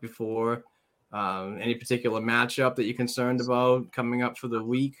bring up before any particular matchup that you're concerned about coming up for the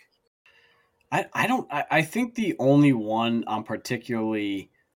week? I think the only one I'm particularly,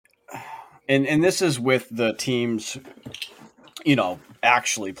 and this is with the teams,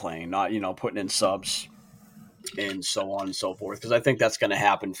 actually playing, not, putting in subs and so on and so forth. Because I think that's going to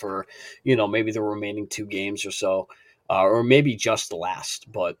happen for, maybe the remaining 2 games or so, or maybe just the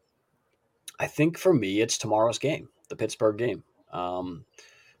last. But I think for me, it's tomorrow's game, the Pittsburgh game.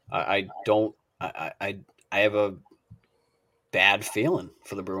 I have a bad feeling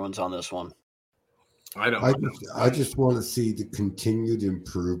for the Bruins on this one. I just want to see the continued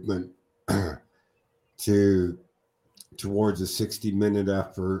improvement to towards a 60-minute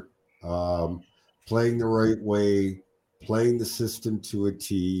effort, playing the right way, playing the system to a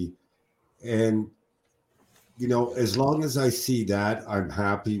T. And, as long as I see that, I'm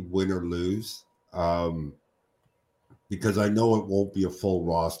happy, win or lose, because I know it won't be a full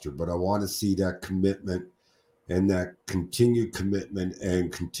roster, but I want to see that commitment and that continued commitment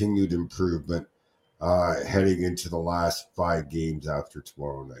and continued improvement heading into the last 5 games after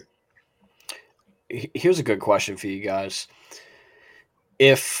tomorrow night. Here's a good question for you guys.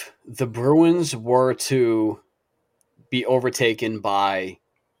 If the Bruins were to be overtaken by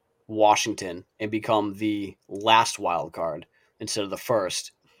Washington and become the last wild card instead of the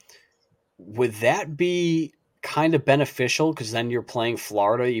first, would that be kind of beneficial? Because then you're playing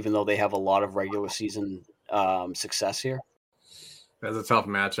Florida, even though they have a lot of regular season success here. That's a tough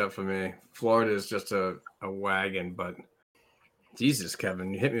matchup for me. Florida is just a wagon, but Jesus,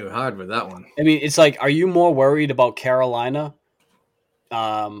 Kevin, you hit me hard with that one. I mean, it's like, are you more worried about Carolina,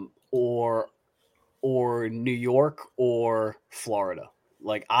 or New York or Florida?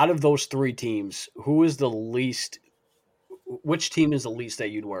 Like, out of those 3 teams, who is the least? Which team is the least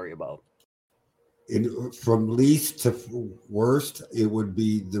that you'd worry about? From least to worst, it would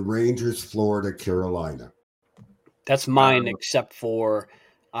be the Rangers, Florida, Carolina. That's mine, except for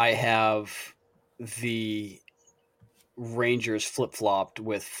I have the Rangers flip-flopped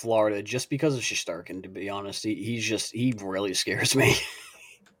with Florida just because of Shesterkin, to be honest. He really scares me.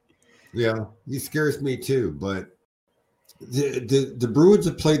 Yeah, he scares me too, but the Bruins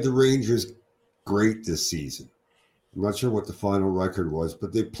have played the Rangers great this season. I'm not sure what the final record was,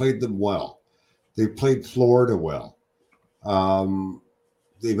 but they played them well. They played Florida well.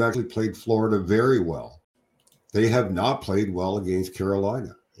 They've actually played Florida very well. They have not played well against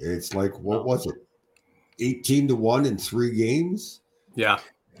Carolina. It's like, what was it? 18-1 in 3 games? Yeah.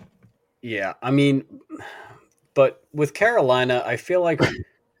 Yeah, I mean, but with Carolina, I feel like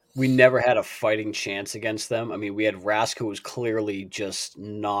we never had a fighting chance against them. I mean, we had Rask, who was clearly just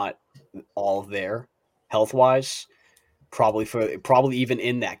not all there health-wise. Probably even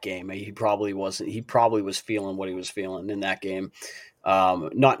in that game, he probably wasn't. He probably was feeling what he was feeling in that game.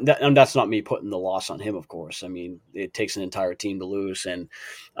 And that's not me putting the loss on him, of course. I mean, it takes an entire team to lose, and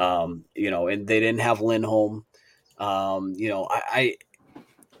and they didn't have Lindholm. And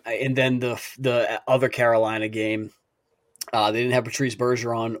then the other Carolina game, they didn't have Patrice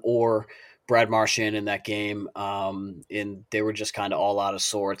Bergeron or Brad Marchand in that game, and they were just kind of all out of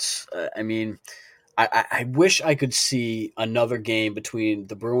sorts. I wish I could see another game between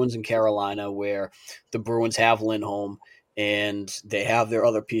the Bruins and Carolina where the Bruins have Lindholm and they have their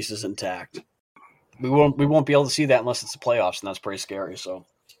other pieces intact. We won't be able to see that unless it's the playoffs, and that's pretty scary. So,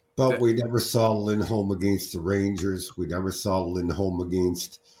 but we never saw Lindholm against the Rangers. We never saw Lindholm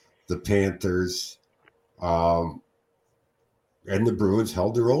against the Panthers, and the Bruins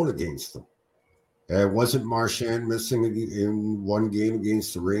held their own against them. And wasn't Marchand missing in one game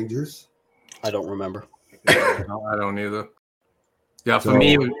against the Rangers? I don't remember. No, I don't either. Yeah, for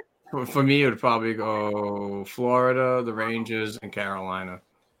me, it would probably go Florida, the Rangers, and Carolina.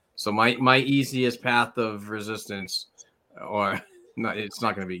 So my easiest path of resistance, or not, it's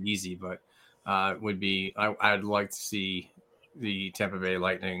not going to be easy, but would be I'd like to see the Tampa Bay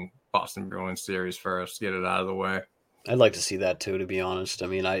Lightning Boston Bruins series first, get it out of the way. I'd like to see that too, to be honest. I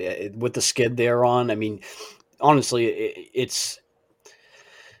mean, with the skid they're on, I mean, honestly, it's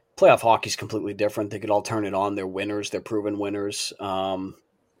playoff hockey is completely different. They could all turn it on. They're winners. They're proven winners. And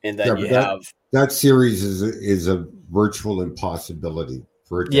then you have that series is a virtual impossibility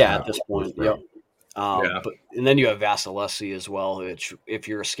for it to happen at this point. Yep. And then you have Vasilevsky as well, which if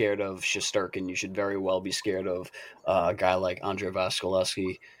you're scared of Shesterkin, you should very well be scared of a guy like Andrei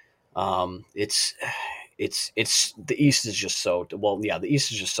Vasilevsky. It's the East is just so the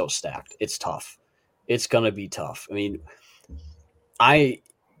East is just so stacked. It's tough. It's gonna be tough. I mean,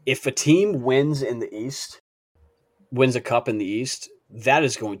 if a team wins in the East, wins a cup in the East, that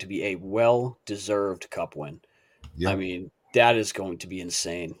is going to be a well-deserved cup win. Yep. I mean, that is going to be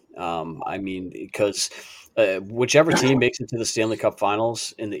insane. Because whichever team makes it to the Stanley Cup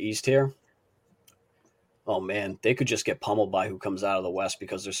Finals in the East here, oh man, they could just get pummeled by who comes out of the West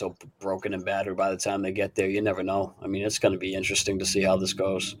because they're so broken and battered by the time they get there. You never know. I mean, it's going to be interesting to see how this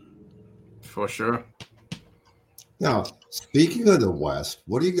goes. For sure. Now, speaking of the West,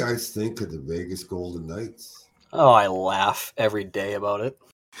 what do you guys think of the Vegas Golden Knights? Oh, I laugh every day about it.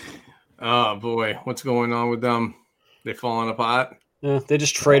 Oh boy, what's going on with them? They falling apart? Yeah, they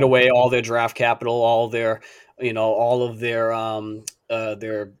just trade away all their draft capital, all of their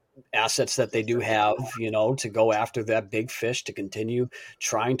assets that they do have, to go after that big fish to continue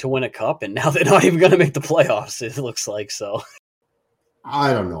trying to win a cup. And now they're not even going to make the playoffs, it looks like. So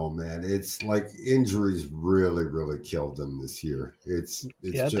I don't know, man. It's like injuries really, really killed them this year. It's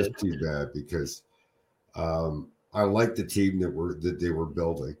just too bad because I like the team that they were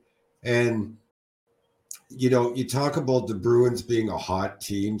building. And you talk about the Bruins being a hot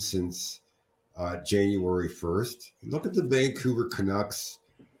team since January 1st. Look at the Vancouver Canucks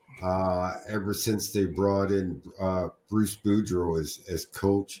ever since they brought in Bruce Boudreau as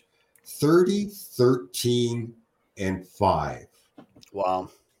coach. 30, 13, and 5. Wow.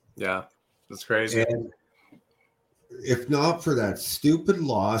 Yeah, that's crazy. And if not for that stupid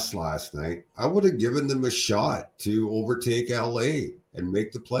loss last night, I would have given them a shot to overtake LA and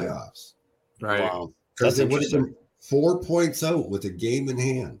make the playoffs. Right. Wow. Because That's it would have been 4 points out with a game in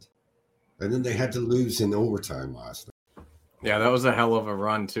hand. And then they had to lose in overtime last night. Yeah, that was a hell of a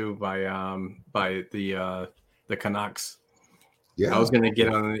run too by the Canucks. Yeah. I was going to get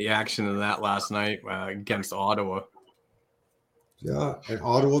on the action of that last night against Ottawa. Yeah, and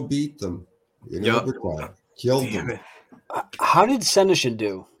Ottawa beat them in Yep. overtime. Killed them. How did Senyshyn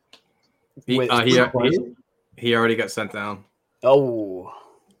do? He already got sent down. Oh,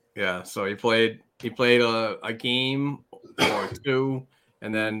 Yeah, so he played a game or two,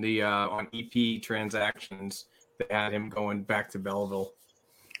 and then the on EP transactions they had him going back to Belleville.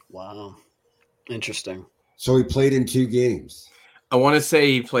 wow. Interesting. So he played in 2 games. I want to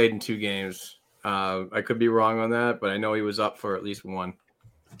say he played in 2 games. I could be wrong on that, but I know he was up for at least 1.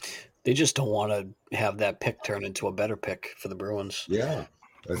 They just don't want to have that pick turn into a better pick for the Bruins. Yeah.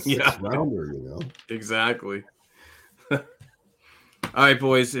 A 6th rounder, Exactly. All right,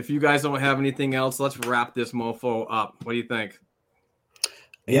 boys. If you guys don't have anything else, let's wrap this mofo up. What do you think?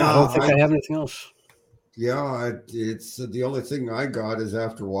 Yeah, I don't think I have anything else. Yeah, it's the only thing I got is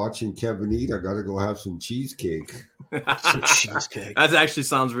after watching Kevin eat, I got to go have some cheesecake. Some cheesecake. That actually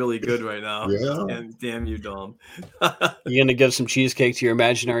sounds really good right now. Yeah. And damn you, Dom. You gonna give some cheesecake to your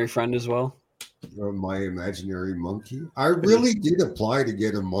imaginary friend as well? My imaginary monkey. I really did apply to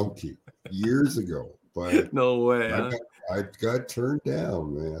get a monkey years ago, but No way. Huh? I got turned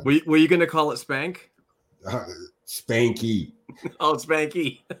down, man. Were you going to call it Spank? Spanky. Oh,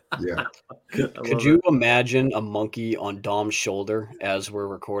 Spanky. Yeah. Could you imagine a monkey on Dom's shoulder as we're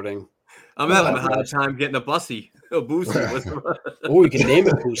recording? I'm having a hard time getting a bussy. A boosie. Oh, you can name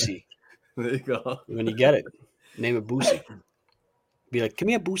it Boosie. There you go. When you get it, name it Boosie. Be like, come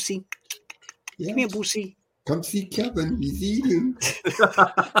here, Boosie. Yeah. Come here, Boosie. Come see Kevin. He's eating.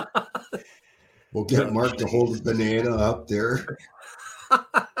 We'll get Mark to hold a banana up there.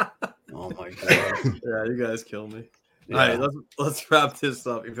 Oh my god! Yeah, you guys kill me. Yeah. All right, let's wrap this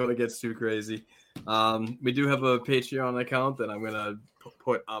up before it gets too crazy. We do have a Patreon account that I'm gonna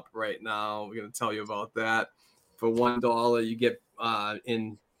put up right now. We're gonna tell you about that. For $1, you get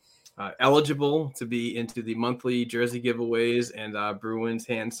eligible to be into the monthly jersey giveaways and Bruins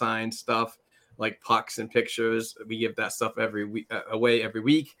hand signed stuff like pucks and pictures. We give that stuff away every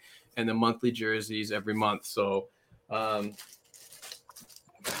week, and the monthly jerseys every month. So the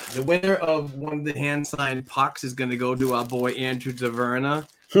winner of one of the hand signed pucks is going to go to our boy Andrew Taverna.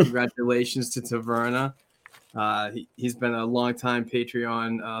 Congratulations to Taverna. He's been a longtime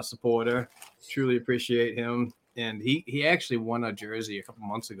Patreon supporter. Truly appreciate him. And he actually won a jersey a couple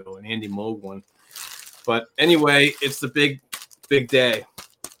months ago, and Andy Moog won. But anyway, it's the big day.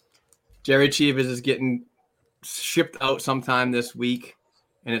 Jerry Chivas is getting shipped out sometime this week,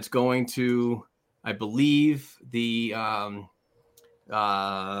 and it's going to, I believe, the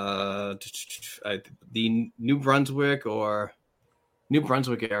New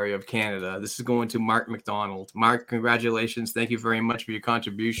Brunswick area of Canada. This is going to Mark McDonald. Mark, congratulations. Thank you very much for your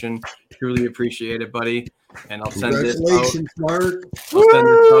contribution. Truly appreciate it, buddy. And I'll send this out. Mark. I'll send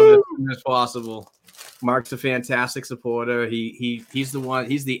this out as soon as possible. Mark's a fantastic supporter. He's the one.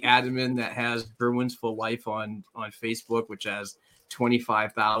 He's the admin that has Bruins for Life on Facebook, which has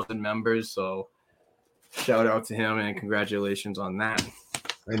 25,000 members. So shout out to him and congratulations on that.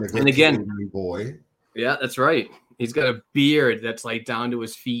 And again, boy. Yeah, that's right. He's got a beard that's like down to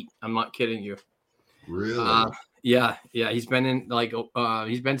his feet. I'm not kidding you. Really? Yeah. He's been in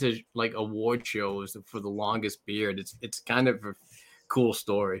he's been to like award shows for the longest beard. It's kind of a cool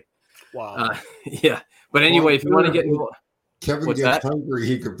story. Wow. Yeah. But anyway, if you want to get involved, Kevin what's gets that? hungry,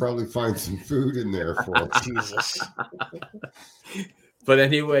 he could probably find some food in there for him. Jesus. But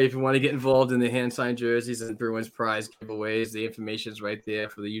anyway, if you want to get involved in the hand signed jerseys and Bruins prize giveaways, the information is right there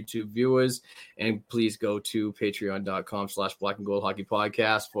for the YouTube viewers. And please go to patreon.com/Black and Gold Hockey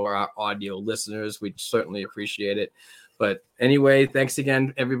Podcast for our audio listeners. We certainly appreciate it. But anyway, thanks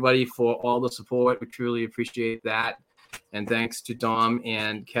again, everybody, for all the support. We truly appreciate that. And thanks to Dom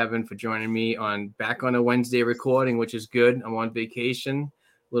and Kevin for joining me back on a Wednesday recording, which is good. I'm on vacation,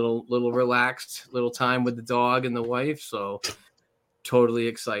 little relaxed, little time with the dog and the wife. So totally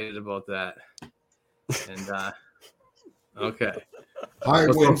excited about that. And okay. Hi,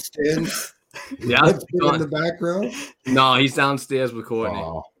 Winston. Yeah, in the background. No, he's downstairs recording.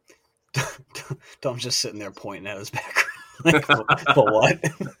 Oh. Dom's just sitting there pointing at his background. For what?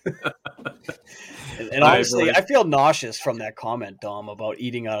 And honestly, I feel nauseous from that comment, Dom, about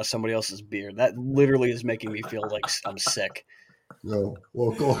eating out of somebody else's beer. That literally is making me feel like I'm sick. No, well,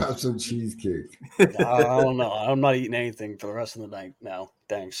 go have some cheesecake. I don't know. I'm not eating anything for the rest of the night now.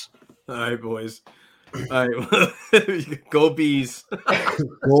 Thanks. All right, boys. All right, go Bees.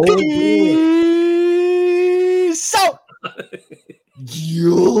 Go Bees. So.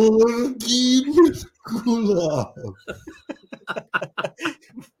 Yogi Musculov.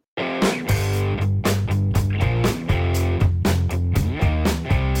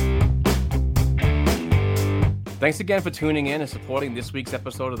 Thanks again for tuning in and supporting this week's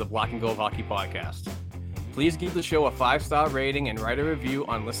episode of the Black and Gold Hockey Podcast. Please give the show a 5-star rating and write a review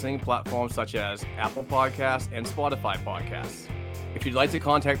on listening platforms such as Apple Podcasts and Spotify Podcasts. If you'd like to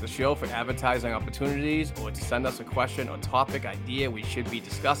contact the show for advertising opportunities or to send us a question or topic idea we should be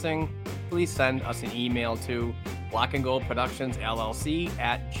discussing, please send us an email to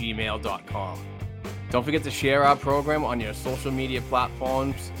blackandgoldproductionsllc@gmail.com. Don't forget to share our program on your social media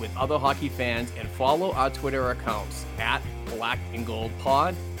platforms with other hockey fans and follow our Twitter accounts at Black and Gold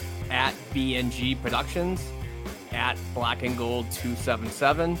Pod, at BNG Productions, at Black and Gold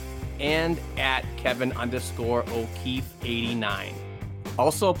 277, and at Kevin_O'Keefe89.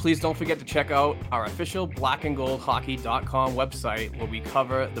 Also, please don't forget to check out our official blackandgoldhockey.com website where we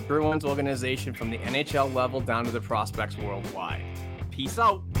cover the Bruins organization from the NHL level down to the prospects worldwide. Peace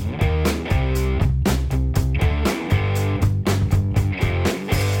out.